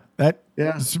 Yeah,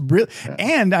 that's really.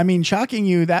 And I mean, shocking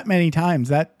you that many times,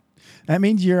 that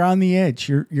means you're on the edge.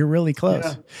 You're really close.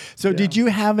 Yeah. So, did you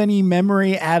have any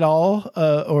memory at all,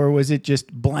 or was it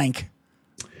just blank?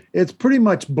 It's pretty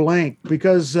much blank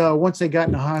because once they got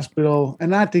in the hospital,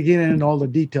 and not to get into all the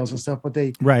details and stuff, but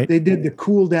they did the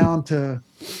cool down to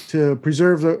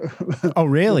preserve the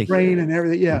the brain and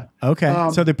everything. Yeah. Okay.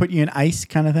 So they put you in ice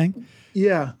kind of thing?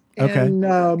 Yeah. Okay. And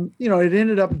it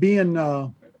ended up being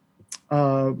a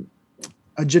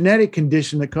genetic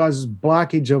condition that causes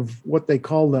blockage of what they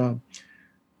call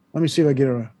let me see if I get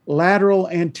a lateral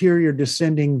anterior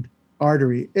descending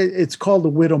artery. It's called the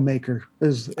Widowmaker.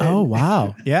 Oh,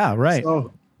 wow. Yeah, right.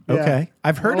 So, okay.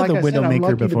 I've heard of the Widowmaker I'm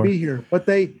lucky before. To be here. But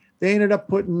they ended up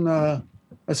putting a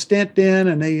stent in,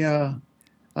 and they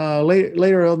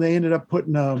later on they ended up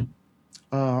putting a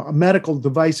medical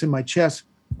device in my chest,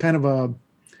 kind of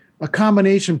a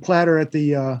combination platter at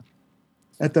your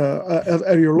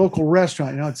local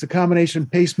restaurant. It's a combination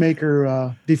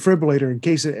pacemaker defibrillator in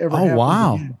case it ever happens. Oh,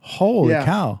 wow. Again. Holy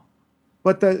cow.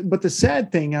 But the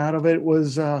sad thing out of it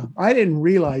was I didn't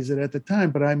realize it at the time,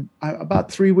 but I'm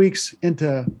about 3 weeks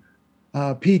into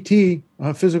PT,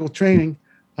 physical training,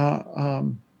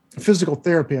 physical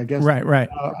therapy, I guess. Right.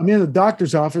 I'm in the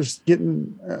doctor's office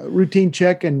getting a routine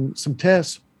check and some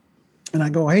tests. And I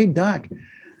go, hey, doc,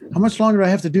 how much longer do I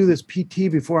have to do this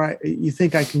PT before you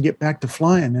think I can get back to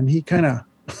flying? And he kind of,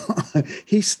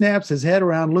 he snaps his head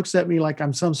around, looks at me like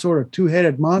I'm some sort of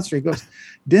two-headed monster. He goes,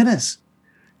 Dennis,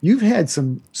 you've had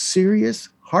some serious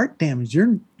heart damage.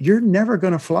 You're never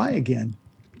going to fly again.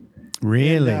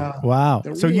 Really? Wow.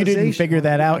 So you didn't figure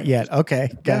that out yet. Okay.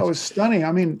 That Gotcha. was stunning.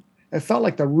 I mean, I felt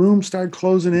like the room started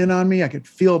closing in on me. I could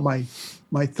feel my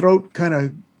throat kind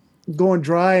of going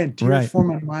dry and tears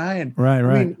forming in my eye. And Right.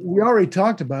 I mean, we already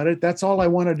talked about it. That's all I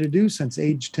wanted to do since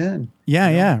age 10.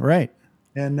 Yeah. Right.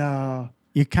 And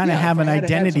You kind of have an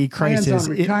identity crisis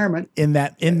retirement. in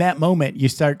that moment. You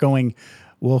start going,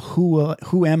 well,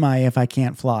 who am I if I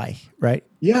can't fly? Right.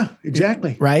 Yeah,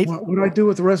 exactly. Right. What do I do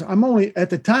with the rest? At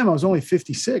the time I was only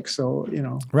 56. So,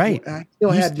 right. I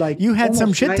still had you had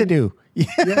some shit to do.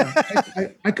 Yeah.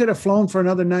 I could have flown for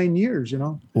another 9 years,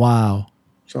 Wow.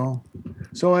 So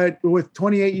with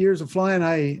 28 years of flying,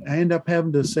 I end up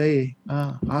having to say,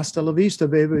 hasta la vista,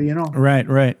 baby,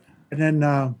 Right. and then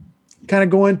kind of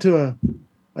go into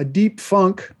a deep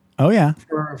funk Oh yeah.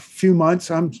 for a few months.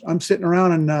 I'm sitting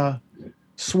around in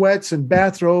sweats and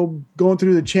bathrobe, going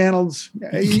through the channels.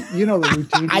 You know the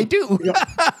routine. I do.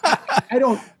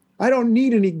 I don't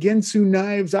need any Ginsu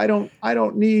knives. I don't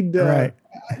need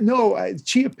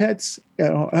Chia Pets.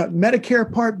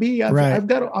 Medicare Part B.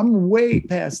 I'm way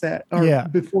past that. Or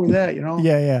before that,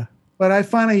 Yeah. But I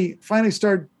finally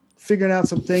started figuring out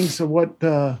some things of what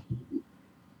Dennis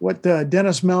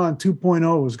Mellon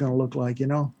 2.0 was going to look like.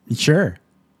 Sure.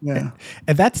 Yeah.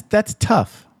 And that's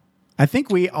tough. I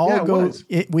think we all go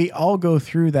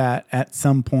through that at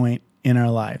some point in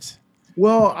our lives.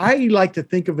 Well, I like to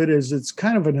think of it as it's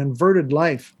kind of an inverted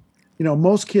life.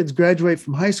 Most kids graduate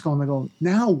from high school and they go,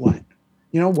 now what?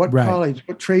 What college,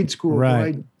 what trade school?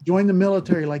 Right. Do I join the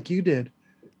military like you did?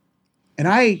 And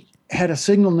I had a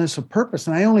singleness of purpose,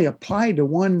 and I only applied to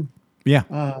one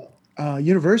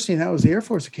university, and that was the Air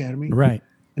Force Academy. Right.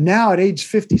 And now at age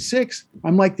 56,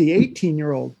 I'm like the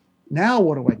 18-year-old. Now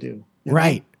what do I do?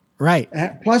 Right.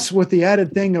 Plus with the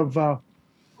added thing of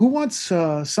who wants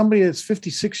somebody that's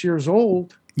 56 years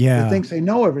old that thinks they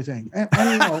know everything? I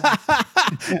don't know.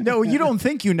 No, you don't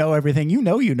think you know everything. You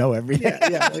know everything.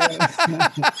 Yeah.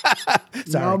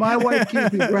 Sorry. No, my wife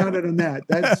keeps me grounded in that.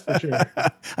 That's for sure.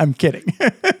 I'm kidding.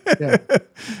 Yeah.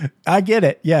 I get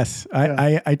it. Yes.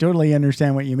 I totally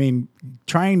understand what you mean.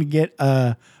 Trying to get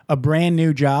a brand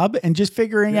new job and just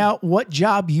figuring out what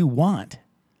job you want.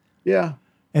 Yeah.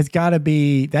 It's got to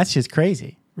be, that's just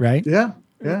crazy, right? Yeah.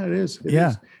 Yeah, it is. It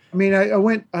is. I mean,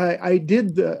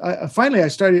 finally I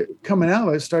started coming out.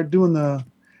 I started doing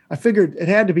I figured it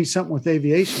had to be something with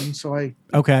aviation. So I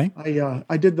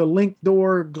did the link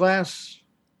door glass,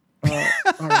 or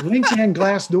link and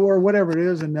glass door, whatever it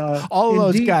is. And all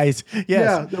those guys. Yes.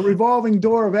 Yeah. The revolving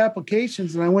door of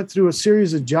applications. And I went through a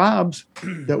series of jobs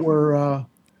that were,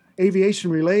 aviation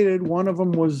related. One of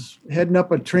them was heading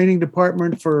up a training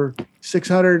department for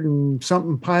 600 and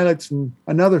something pilots and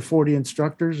another 40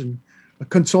 instructors, and a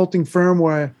consulting firm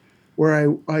where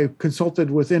I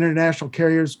consulted with international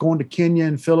carriers going to Kenya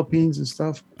and Philippines and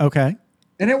stuff. Okay.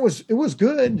 And it was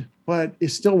good, but it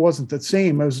still wasn't the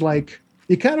same. It was like,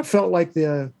 you kind of felt like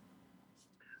the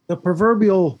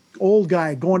proverbial old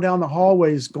guy going down the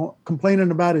hallways,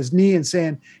 complaining about his knee and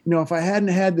saying, if I hadn't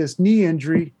had this knee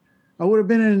injury, I would have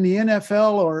been in the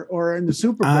NFL or in the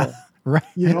Super Bowl. Right.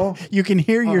 You can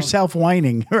hear yourself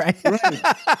whining, right? Right.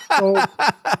 So,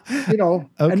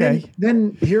 okay. And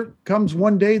then here comes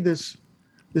one day, this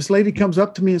lady comes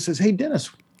up to me and says, "Hey, Dennis,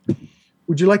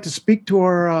 would you like to speak to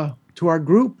our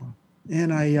group?"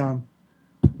 And I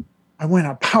went,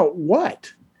 "About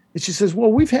what?" And she says,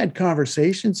 "Well, we've had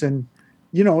conversations, and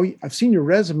I've seen your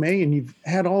resume, and you've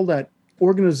had all that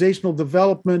organizational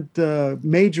development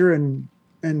major in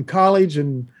college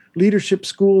and leadership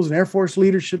schools and Air Force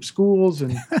leadership schools,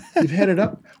 and you've headed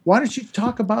up. Why don't you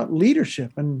talk about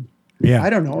leadership?" And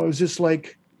I don't know. It was just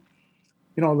like,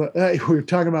 we were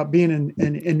talking about being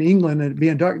in England and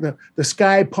being dark. The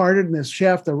sky parted and the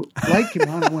shaft of light came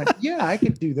on. I went, yeah, I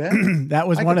could do that. That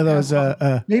was one of those.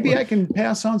 Maybe I can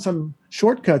pass on some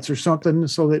shortcuts or something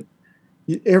so that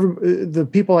the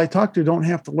people I talk to don't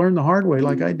have to learn the hard way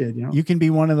like I did. You can be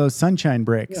one of those sunshine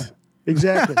bricks. Yeah.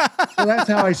 Exactly. So that's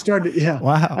how I started. Yeah.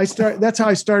 Wow. That's how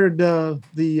I started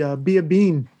the Be a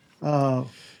Bean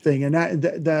thing, and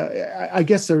I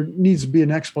guess there needs to be an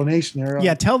explanation there.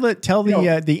 Yeah. Tell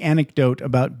the anecdote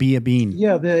about Be a Bean.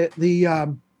 Yeah.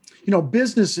 The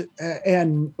business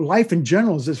and life in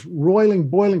general is this roiling,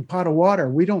 boiling pot of water.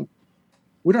 We don't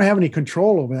have any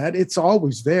control over that. It's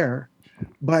always there,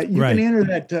 but you can enter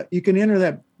that. You can enter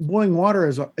that boiling water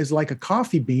as like a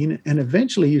coffee bean, and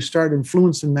eventually you start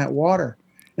influencing that water.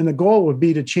 and the goal would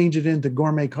be to change it into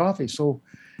gourmet coffee. So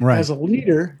Right. as a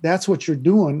leader, that's what you're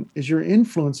doing, is you're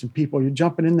influencing people. You're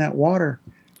jumping in that water,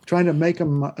 trying to make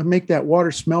that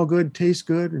water smell good, taste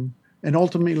good, and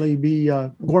ultimately be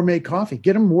gourmet coffee.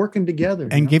 Get them working together.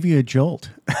 And give you a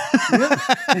jolt.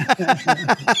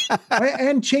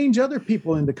 And change other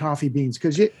people into coffee beans,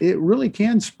 because it really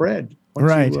can spread.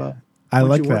 Right. I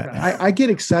like that. I get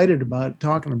excited about it,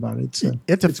 talking about it.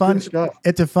 It's fun stuff.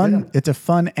 It's a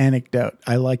fun anecdote.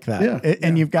 I like that. Yeah.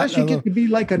 And you've got Plus you get to be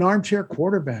like an armchair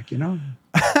quarterback, here's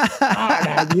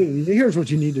what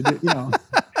you need to do.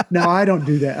 No, I don't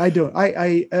do that. I don't.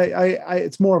 I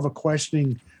it's more of a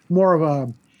questioning, more of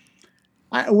a.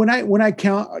 When I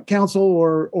counsel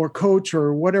or coach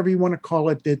or whatever you want to call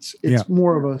it, it's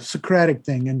more of a Socratic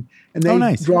thing, and they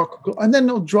nice. and then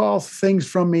they'll draw things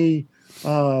from me.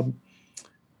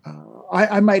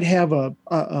 I might have a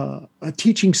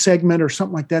teaching segment or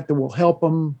something like that will help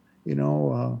them,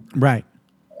 right.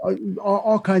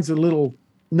 All kinds of little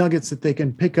nuggets that they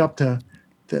can pick up to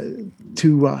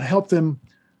help them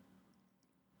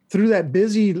through that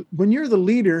busy. When you're the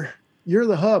leader, you're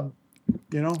the hub,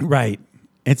 Right.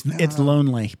 It's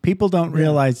lonely. People don't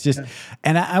realize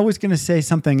and I was going to say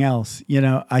something else.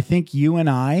 I think you and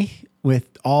I, with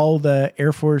all the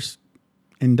Air Force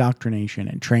indoctrination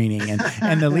and training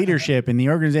and the leadership and the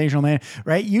organizational man,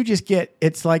 right? You just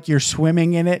it's like you're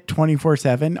swimming in it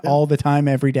 24/7 all the time,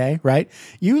 every day, right?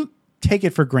 You take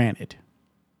it for granted,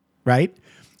 right?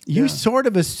 You sort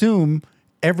of assume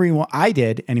everyone, I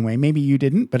did anyway, maybe you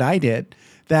didn't, but I did,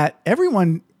 that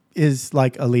everyone is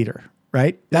like a leader,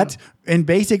 right? That's in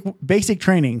basic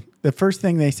training. The first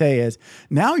thing they say is,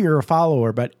 now you're a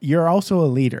follower, but you're also a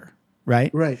leader, right?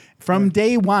 Right. From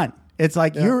day one. It's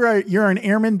like you're an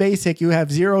airman basic. You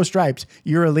have 0 stripes.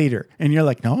 You're a leader, and you're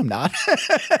like, no, I'm not.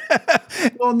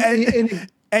 Well,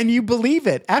 and you believe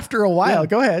it after a while. Yeah.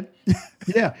 Go ahead.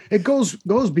 Yeah, it goes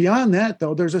beyond that,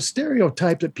 though. There's a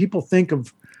stereotype that people think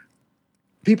of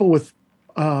people with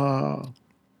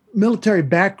military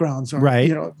backgrounds, or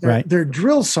right. They're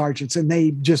drill sergeants, and they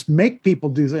just make people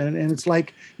do that. And it's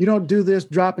like, you don't do this,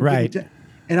 drop it. Right.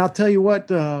 And I'll tell you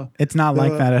what, it's not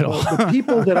like that at all. The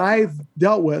people that I've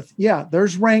dealt with,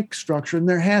 there's rank structure, and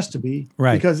there has to be,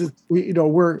 right? Because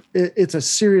it's a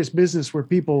serious business where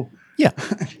people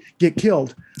get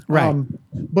killed, right?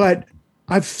 But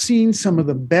I've seen some of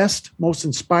the best, most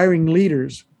inspiring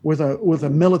leaders with a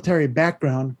military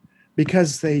background,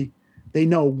 because they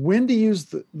know when to use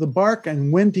the bark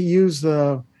and when to use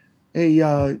the. Hey,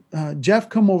 Jeff,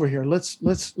 come over here. Let's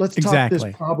talk this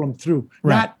problem through.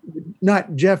 Right.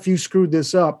 Not Jeff, you screwed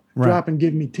this up. Right. Drop and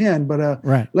give me 10. But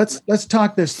right. Let's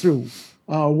talk this through.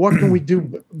 What can we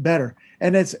do better?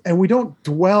 And we don't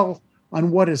dwell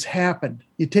on what has happened.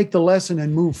 You take the lesson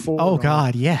and move forward. Oh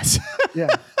God, yes. Yeah.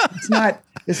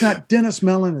 It's not Dennis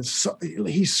Mellon.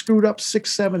 He screwed up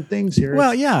 6-7 things here.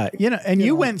 Well,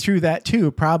 you went through that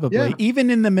too, probably, even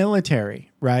in the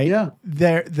military, right? Yeah.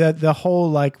 The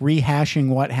whole like rehashing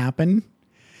what happened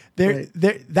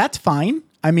that's fine.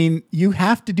 I mean, you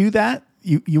have to do that.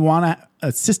 You want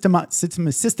to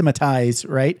systematize,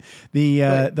 right?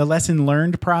 The lesson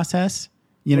learned process.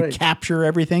 Capture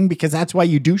everything, because that's why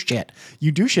you do shit.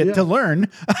 You do shit to learn,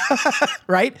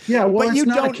 right? Yeah, well, but it's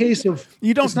not a case of...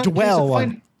 You don't dwell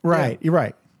on... Right, you're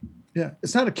right. Yeah,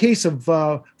 it's not a case of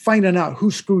finding out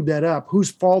who screwed that up, whose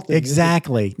fault it is.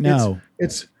 Exactly, no.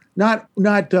 It's not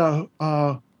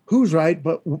who's right,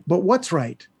 but what's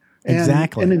right.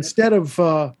 Exactly. And instead of...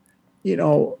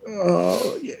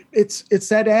 it's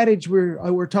that adage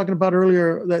we're talking about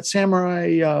earlier, that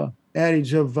samurai...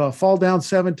 adage of fall down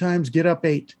 7 times, get up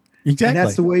 8. Exactly. And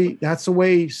that's the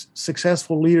way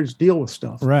successful leaders deal with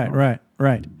stuff. Right.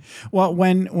 Well,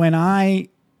 when I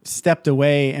stepped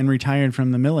away and retired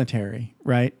from the military,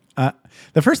 right,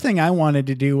 the first thing I wanted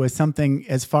to do was something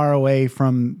as far away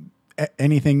from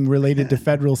anything related to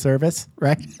federal service,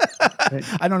 right?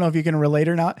 I don't know if you can relate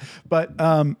or not, but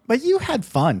you had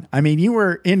fun. I mean, you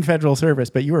were in federal service,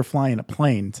 but you were flying a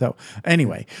plane. So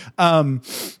anyway,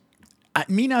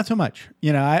 me, not so much.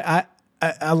 I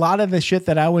a lot of the shit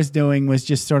that I was doing was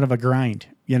just sort of a grind.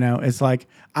 It's like,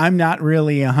 I'm not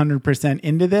really 100%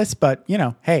 into this, but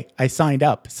hey, I signed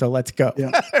up, so let's go.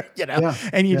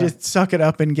 And you just suck it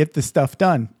up and get the stuff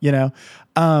done.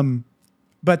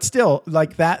 But still,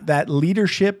 like that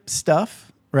leadership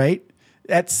stuff, right?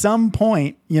 At some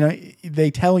point,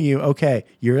 they tell you, okay,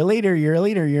 you're a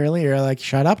leader. Like,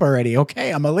 shut up already.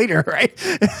 Okay, I'm a leader, right?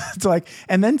 It's like,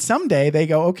 and then someday they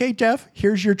go, okay, Jeff,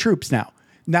 here's your troops now.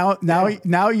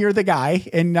 Now you're the guy,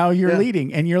 and now you're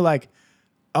leading, and you're like,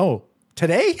 oh,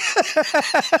 today?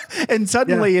 And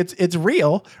suddenly it's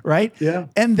real, right? Yeah.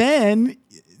 And then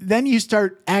then you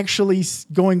start actually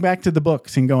going back to the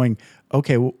books and going,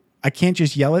 okay, well, I can't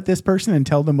just yell at this person and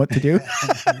tell them what to do.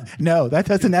 No, that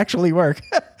doesn't actually work.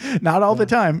 Not all the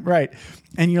time. Right.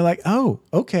 And you're like, oh,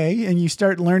 okay. And you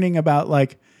start learning about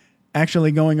like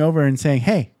actually going over and saying,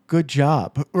 hey, good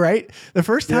job. Right. The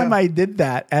first time I did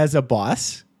that as a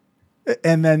boss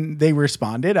and then they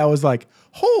responded, I was like,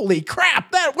 holy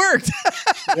crap, that worked.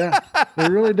 Yeah,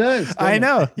 it really does. I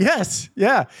know. Yes.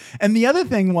 Yeah. And the other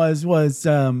thing was,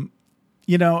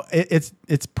 you know,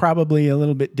 it's probably a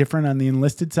little bit different on the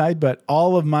enlisted side, but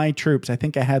all of my troops, I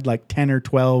think I had like 10 or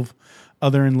 12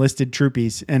 other enlisted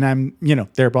troopies, and I'm, you know,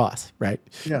 their boss, right?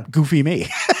 Yeah. Goofy me.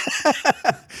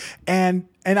 and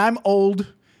I'm old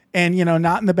and, you know,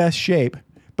 not in the best shape,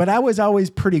 but I was always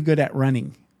pretty good at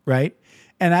running, right?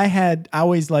 And I had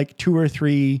always like 2 or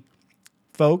 3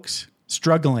 folks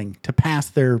struggling to pass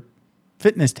their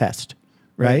fitness test,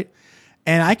 right?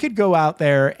 And I could go out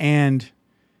there and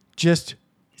just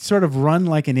sort of run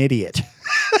like an idiot.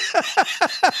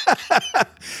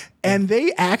 And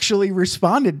they actually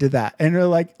responded to that. And they're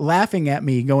like laughing at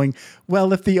me going,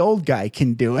 well, if the old guy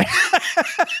can do it.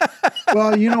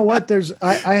 Well, you know what?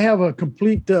 I have a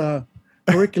complete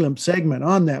curriculum segment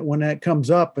on that when that comes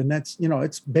up. And that's, you know,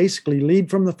 it's basically lead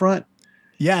from the front.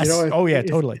 Yes. You know,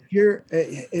 Totally. If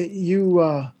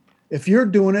you're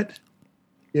doing it,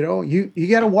 you know, you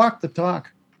got to walk the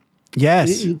talk.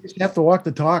 Yes. You just have to walk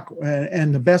the talk,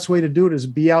 and the best way to do it is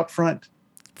be out front.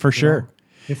 For sure. Know?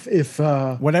 If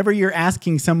whatever you're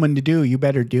asking someone to do, you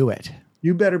better do it.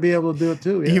 You better be able to do it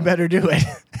too. Yeah. You better do it.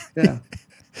 Yeah.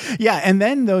 Yeah, and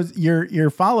then those your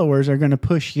followers are going to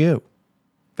push you.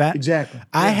 That exactly.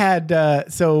 I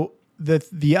had so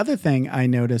the other thing I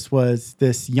noticed was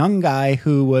this young guy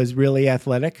who was really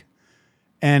athletic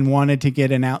and wanted to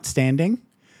get an outstanding.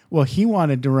 Well, he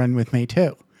wanted to run with me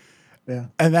too. Yeah.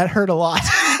 And that hurt a lot.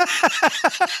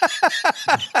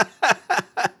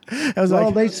 I was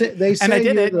well, like, they say, and I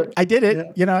did it. I did it.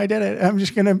 Yeah. You know, I did it. I'm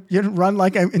just gonna run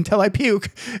like until I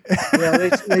puke. Yeah,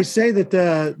 they say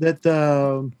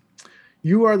that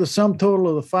you are the sum total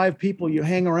of the 5 people you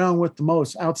hang around with the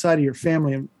most outside of your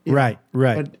family. And, Right.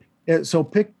 But so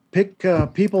pick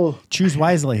people. Choose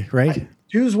wisely, right?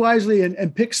 Choose wisely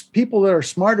and pick people that are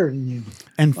smarter than you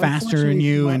and faster than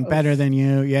you and better than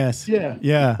you. Yes. Yeah.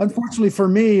 Yeah. Unfortunately for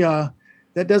me,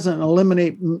 that doesn't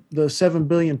eliminate the 7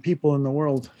 billion people in the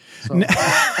world. So.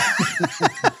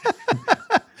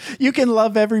 You can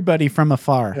love everybody from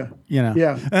afar, you know?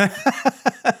 Yeah.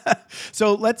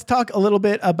 So let's talk a little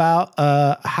bit about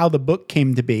how the book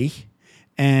came to be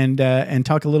and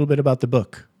talk a little bit about the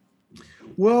book.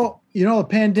 Well, you know, a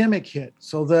pandemic hit.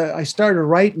 So I started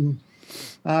writing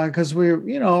because we were,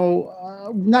 you know,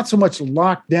 not so much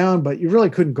locked down, but you really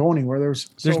couldn't go anywhere. There's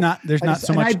not so much to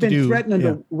do. I'd been threatening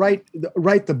to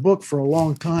write the book for a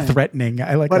long time. Threatening,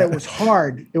 I like but that. But it was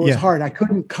hard. It was hard. I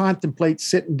couldn't contemplate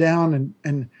sitting down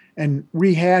and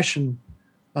rehashing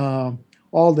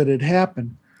all that had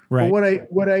happened. Right.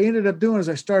 But what I ended up doing is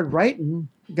I started writing,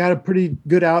 got a pretty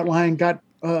good outline, got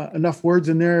enough words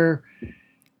in there.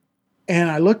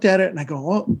 And I looked at it and I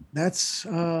go, oh,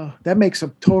 that makes a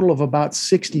total of about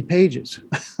 60 pages.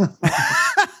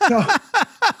 So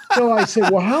I said,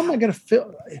 well, how am I going to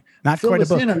fill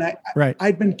this in? And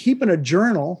I'd been keeping a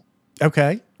journal.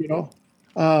 Okay. You know,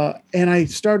 and I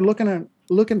started looking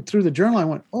through the journal. I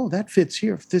went, oh, that fits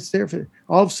here, fits there.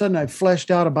 All of a sudden, I fleshed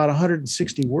out about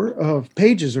 160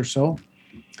 pages or so.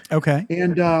 Okay.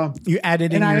 And you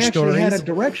added in your stories. And I actually had a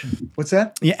direction. What's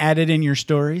that? You added in your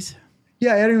stories.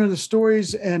 Yeah, adding in the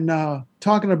stories and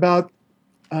talking about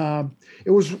it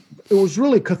was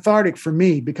really cathartic for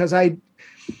me because I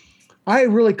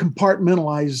really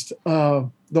compartmentalized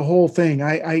the whole thing.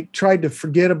 I tried to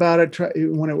forget about it.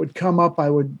 When it would come up, I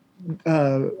would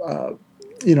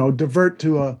divert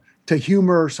to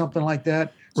humor or something like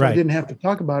that, so I didn't have to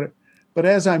talk about it. But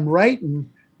as I'm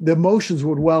writing, the emotions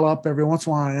would well up every once in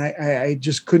a while, and I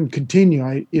just couldn't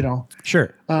continue.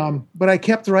 Sure. But I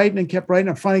kept writing and kept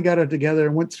writing. I finally got it together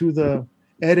and went through the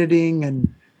editing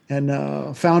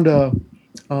and found a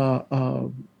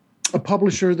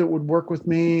publisher that would work with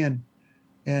me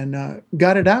and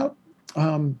got it out.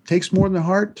 Takes more than the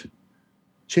heart.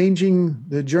 Changing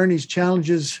the journey's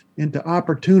challenges into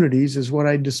opportunities is what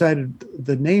I decided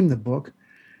to name the book.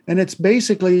 And it's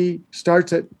basically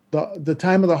starts at the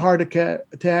time of the heart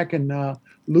attack and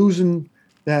losing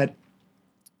that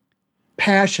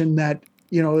passion that,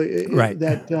 you know,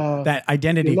 that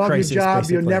identity you love crisis. Your job,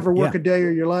 basically. you'll never work a day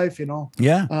of your life, you know.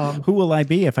 Yeah. Who will I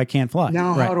be if I can't fly?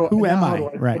 Now, who am I?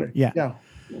 Right. Yeah. Yeah.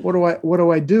 What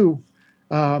do I do?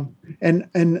 And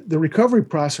the recovery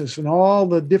process and all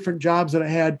the different jobs that I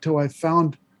had till I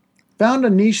found found a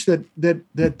niche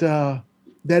that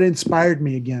inspired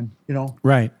me again. You know,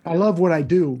 Right. I love what I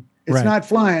do. It's Right. not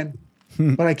flying,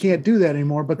 but I can't do that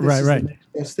anymore. But this is the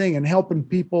next best thing, and helping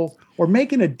people or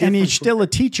making a difference. And you're still a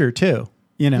teacher too,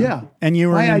 you know? Yeah. And you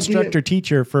were My an idea- instructor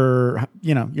teacher for,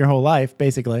 you know, your whole life,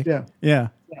 basically. Yeah. Yeah.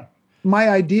 My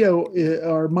idea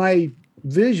or my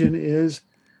vision is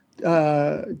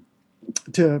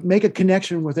to make a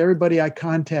connection with everybody I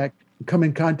come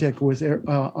in contact with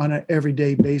on an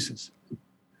everyday basis.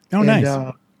 Oh, And,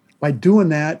 nice. by doing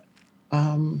that,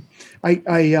 I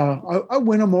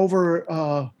win them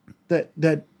over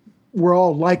that we're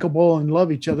all likable and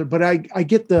love each other. But I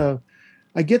get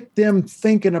them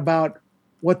thinking about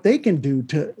what they can do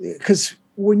because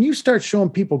when you start showing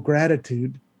people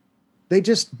gratitude, they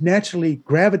just naturally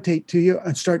gravitate to you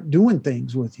and start doing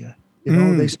things with you. You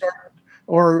know, they start,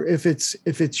 or if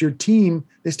it's your team,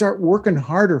 they start working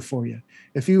harder for you.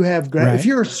 If you have, if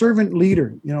you're a servant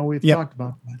leader, you know, we've talked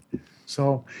about that.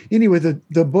 So anyway,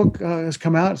 the book has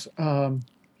come out.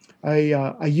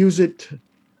 I use it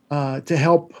to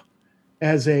help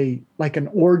as an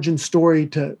origin story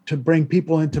to bring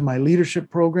people into my leadership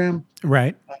program.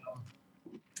 Right.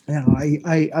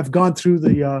 I've gone through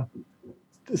the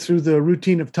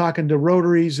routine of talking to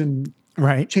Rotaries and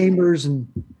chambers, and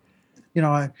you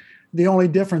know, the only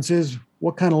difference is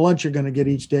what kind of lunch you're going to get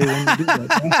each day when you do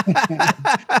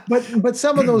that. but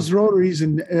some of those Rotaries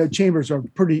and chambers are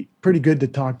pretty good to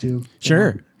talk to.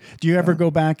 Sure. Do you ever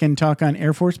go back and talk on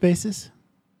Air Force bases?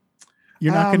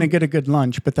 You're not going to get a good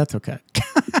lunch, but that's okay.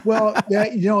 Well,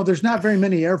 you know, there's not very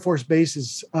many Air Force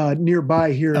bases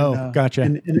nearby here. Gotcha.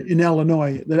 In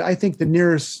Illinois. I think the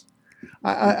nearest,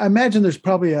 I imagine there's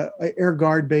probably a Air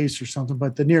Guard base or something,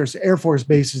 but the nearest Air Force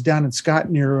base is down in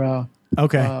Scott near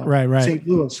right. St.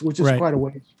 Louis, which is quite a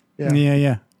ways.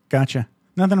 Yeah. Gotcha.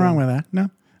 Nothing wrong with that.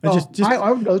 No.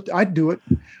 I'd do it.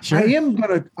 Sure.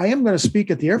 I am gonna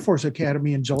speak at the Air Force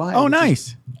Academy in July. Oh,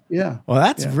 nice. Yeah. Well,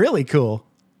 that's really cool.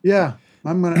 Yeah.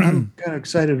 I'm kind of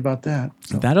excited about that.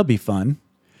 So. That'll be fun.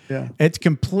 Yeah. It's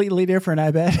completely different,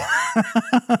 I bet.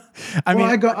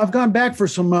 I've gone back for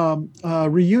some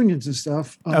reunions and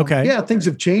stuff. Okay. Yeah, things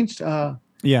have changed.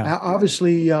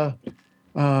 Obviously,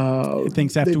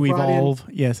 things have to evolve.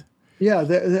 Yes. Yeah,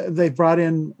 they brought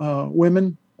in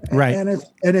women, right?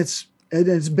 And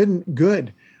it's been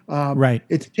good. Right.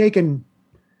 It's taken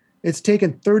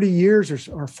 30 years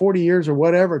or 40 years or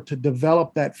whatever to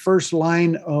develop that first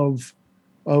line of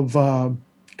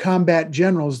combat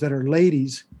generals that are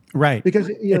ladies. Right. Because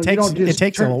it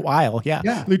takes a while.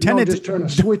 Yeah. Lieutenant, just turn a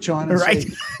switch on and right.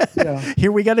 say,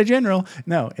 here we got a general.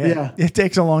 No. It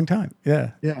takes a long time.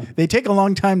 Yeah. They take a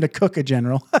long time to cook a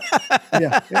general.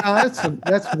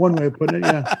 That's one way of putting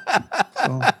it.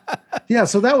 Yeah.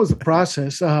 So that was the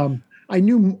process. I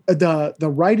knew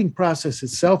the writing process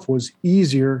itself was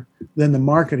easier than the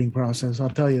marketing process. I'll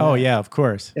tell you that. Oh yeah, of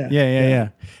course. Yeah.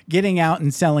 Getting out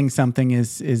and selling something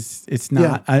is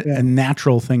not a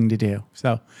natural thing to do.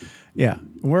 So, yeah,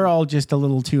 we're all just a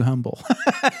little too humble.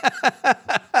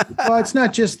 Well, it's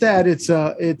not just that.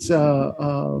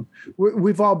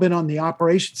 We've all been on the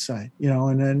operations side, you know,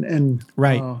 and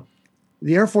right.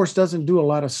 The Air Force doesn't do a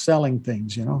lot of selling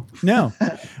things, you know. No,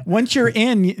 once you're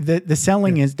in, the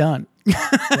selling is done.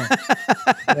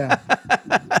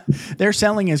 Their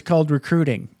selling is called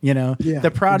recruiting. You know,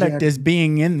 the product is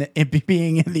being in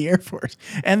the Air Force,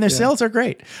 and their sales are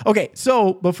great. Okay,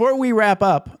 so before we wrap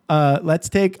up, let's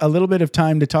take a little bit of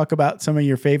time to talk about some of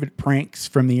your favorite pranks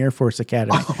from the Air Force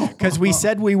Academy, because we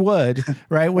said we would,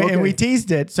 right? And we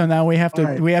teased it, so now we have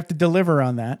to deliver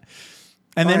on that.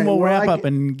 And then we'll wrap up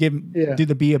and do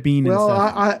the Be a Bean. Well,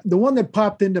 and stuff. the one that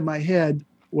popped into my head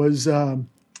was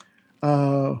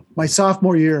my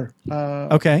sophomore year.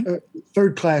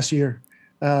 Third class year.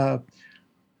 The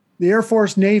Air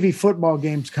Force Navy football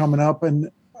game's coming up, and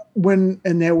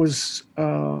there was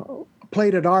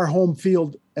played at our home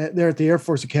field there at the Air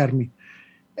Force Academy.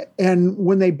 And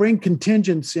when they bring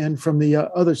contingents in from the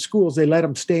other schools, they let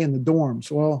them stay in the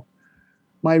dorms. Well,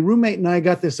 my roommate and I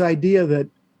got this idea that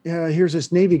here's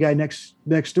this Navy guy next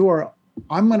door.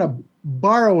 I'm going to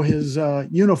borrow his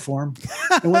uniform,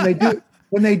 and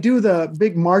when they do the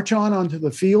big march onto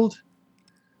the field,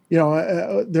 you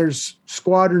know, there's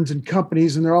squadrons and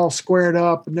companies, and they're all squared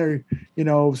up, and they're, you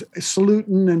know,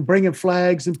 saluting and bringing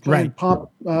flags and playing pomp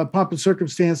and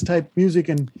circumstance type music,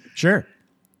 and sure.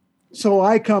 So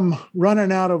I come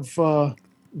running out of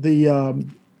the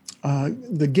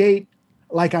gate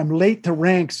like I'm late to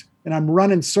ranks. And I'm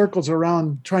running circles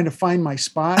around trying to find my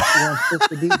spot where I'm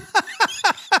supposed to be.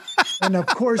 And of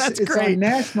course, it's on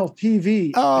national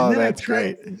TV. Oh, that's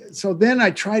great. So then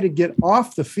I try to get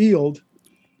off the field,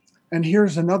 and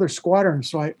here's another squadron.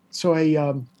 So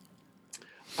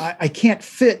I can't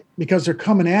fit because they're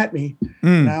coming at me.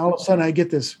 And all of a sudden I get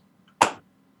this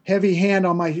heavy hand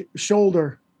on my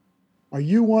shoulder. Are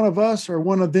you one of us or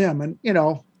one of them? And,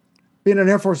 being an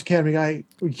Air Force Academy guy,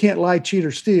 we can't lie, cheat,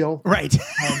 or steal. Right.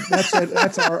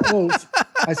 That's our oath.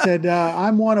 I said,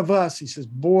 I'm one of us. He says,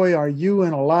 boy, are you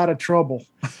in a lot of trouble.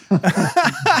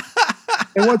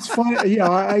 And what's funny,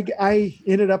 I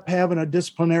ended up having a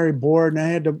disciplinary board, and I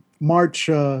had to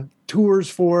march tours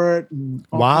for it. And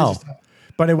all kinds of stuff.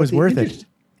 But it was worth it.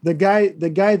 The guy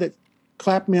that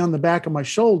clapped me on the back of my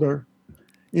shoulder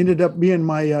ended up being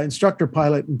my instructor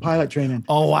pilot in pilot training.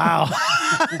 Oh, wow.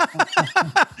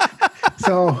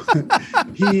 So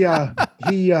he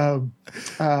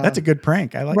that's a good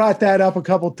prank. I like brought that up a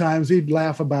couple times. He'd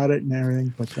laugh about it and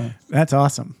everything. But that's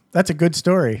awesome. That's a good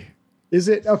story. Is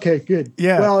it? Okay, good.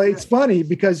 Yeah. Well, it's funny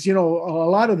because, a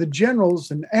lot of the generals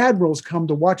and admirals come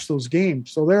to watch those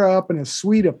games. So they're up in a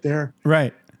suite up there.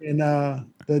 Right. And the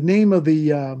name of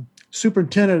the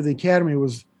superintendent of the academy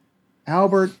was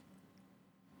Albert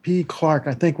P. Clark,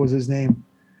 I think was his name.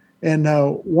 And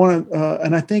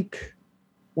and I think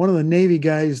one of the Navy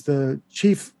guys, the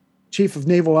chief of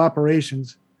naval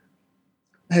operations,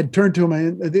 had turned to him,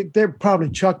 and they're probably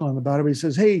chuckling about it. But he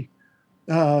says, "Hey,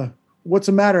 what's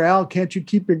the matter, Al? Can't you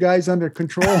keep your guys under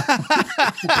control?"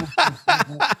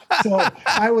 So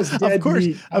I was dead. Of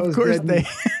course, meat.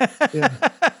 Yeah.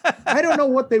 I don't know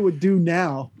what they would do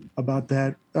now about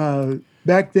that.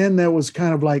 Back then, that was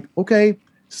kind of like, okay,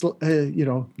 so,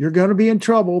 you're going to be in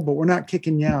trouble, but we're not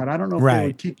kicking you out. I don't know if they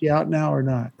would kick you out now or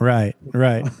not. Right.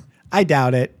 I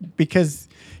doubt it because,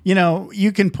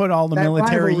 you can put all the That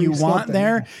military you rivalry's want something.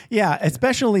 there. Yeah.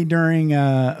 Especially during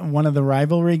one of the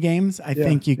rivalry games. I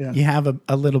think you have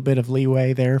a little bit of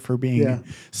leeway there for being a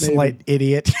slight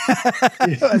idiot.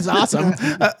 That's awesome.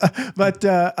 But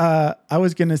I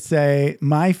was going to say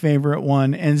my favorite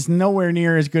one, and it's nowhere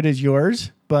near as good as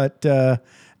yours, but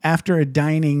after a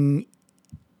dining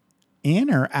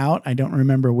in or out, I don't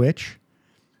remember which,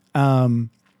 I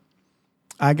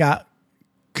got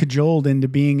cajoled into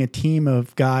being a team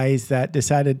of guys that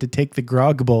decided to take the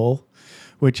grog bowl,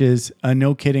 which is a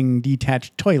no kidding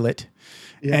detached toilet,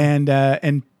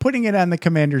 and putting it on the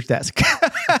commander's desk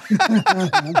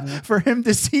for him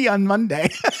to see on Monday.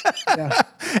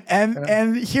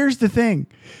 And here's the thing.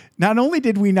 Not only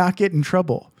did we not get in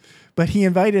trouble, but he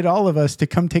invited all of us to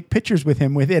come take pictures with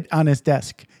him with it on his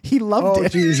desk. He loved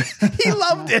it. Geez. He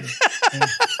loved it.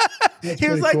 He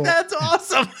was like, cool. That's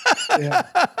awesome.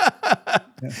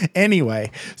 Anyway,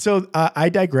 so I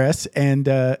digress. And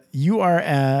you are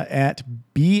at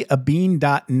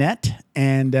beabean.net,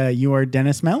 and you are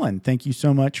Dennis Mellon. Thank you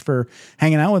so much for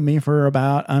hanging out with me for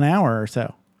about an hour or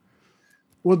so.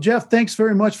 Well, Jeff, thanks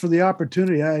very much for the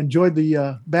opportunity. I enjoyed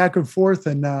the back and forth,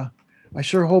 and I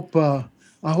sure hope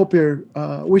you're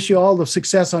wish you all the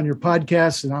success on your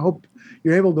podcast, and I hope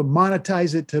you're able to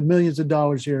monetize it to millions of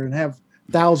dollars here and have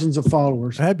thousands of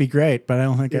followers. That'd be great, but I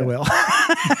don't think I will.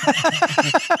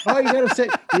 Oh, you got to say,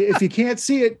 if you can't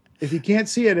see it,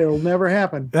 it'll never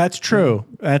happen. That's true.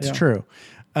 That's true.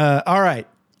 All right.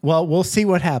 Well, we'll see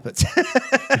what happens.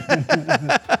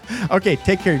 Okay.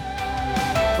 Take care.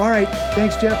 All right.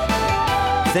 Thanks, Jeff.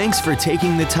 Thanks for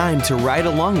taking the time to ride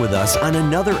along with us on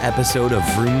another episode of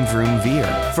Vroom Vroom Veer.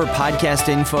 For podcast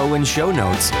info and show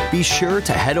notes, be sure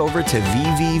to head over to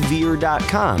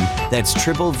vvveer.com. That's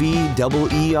VVER.com.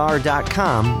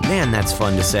 Man, that's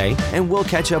fun to say. And we'll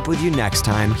catch up with you next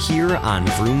time here on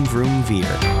Vroom Vroom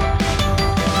Veer.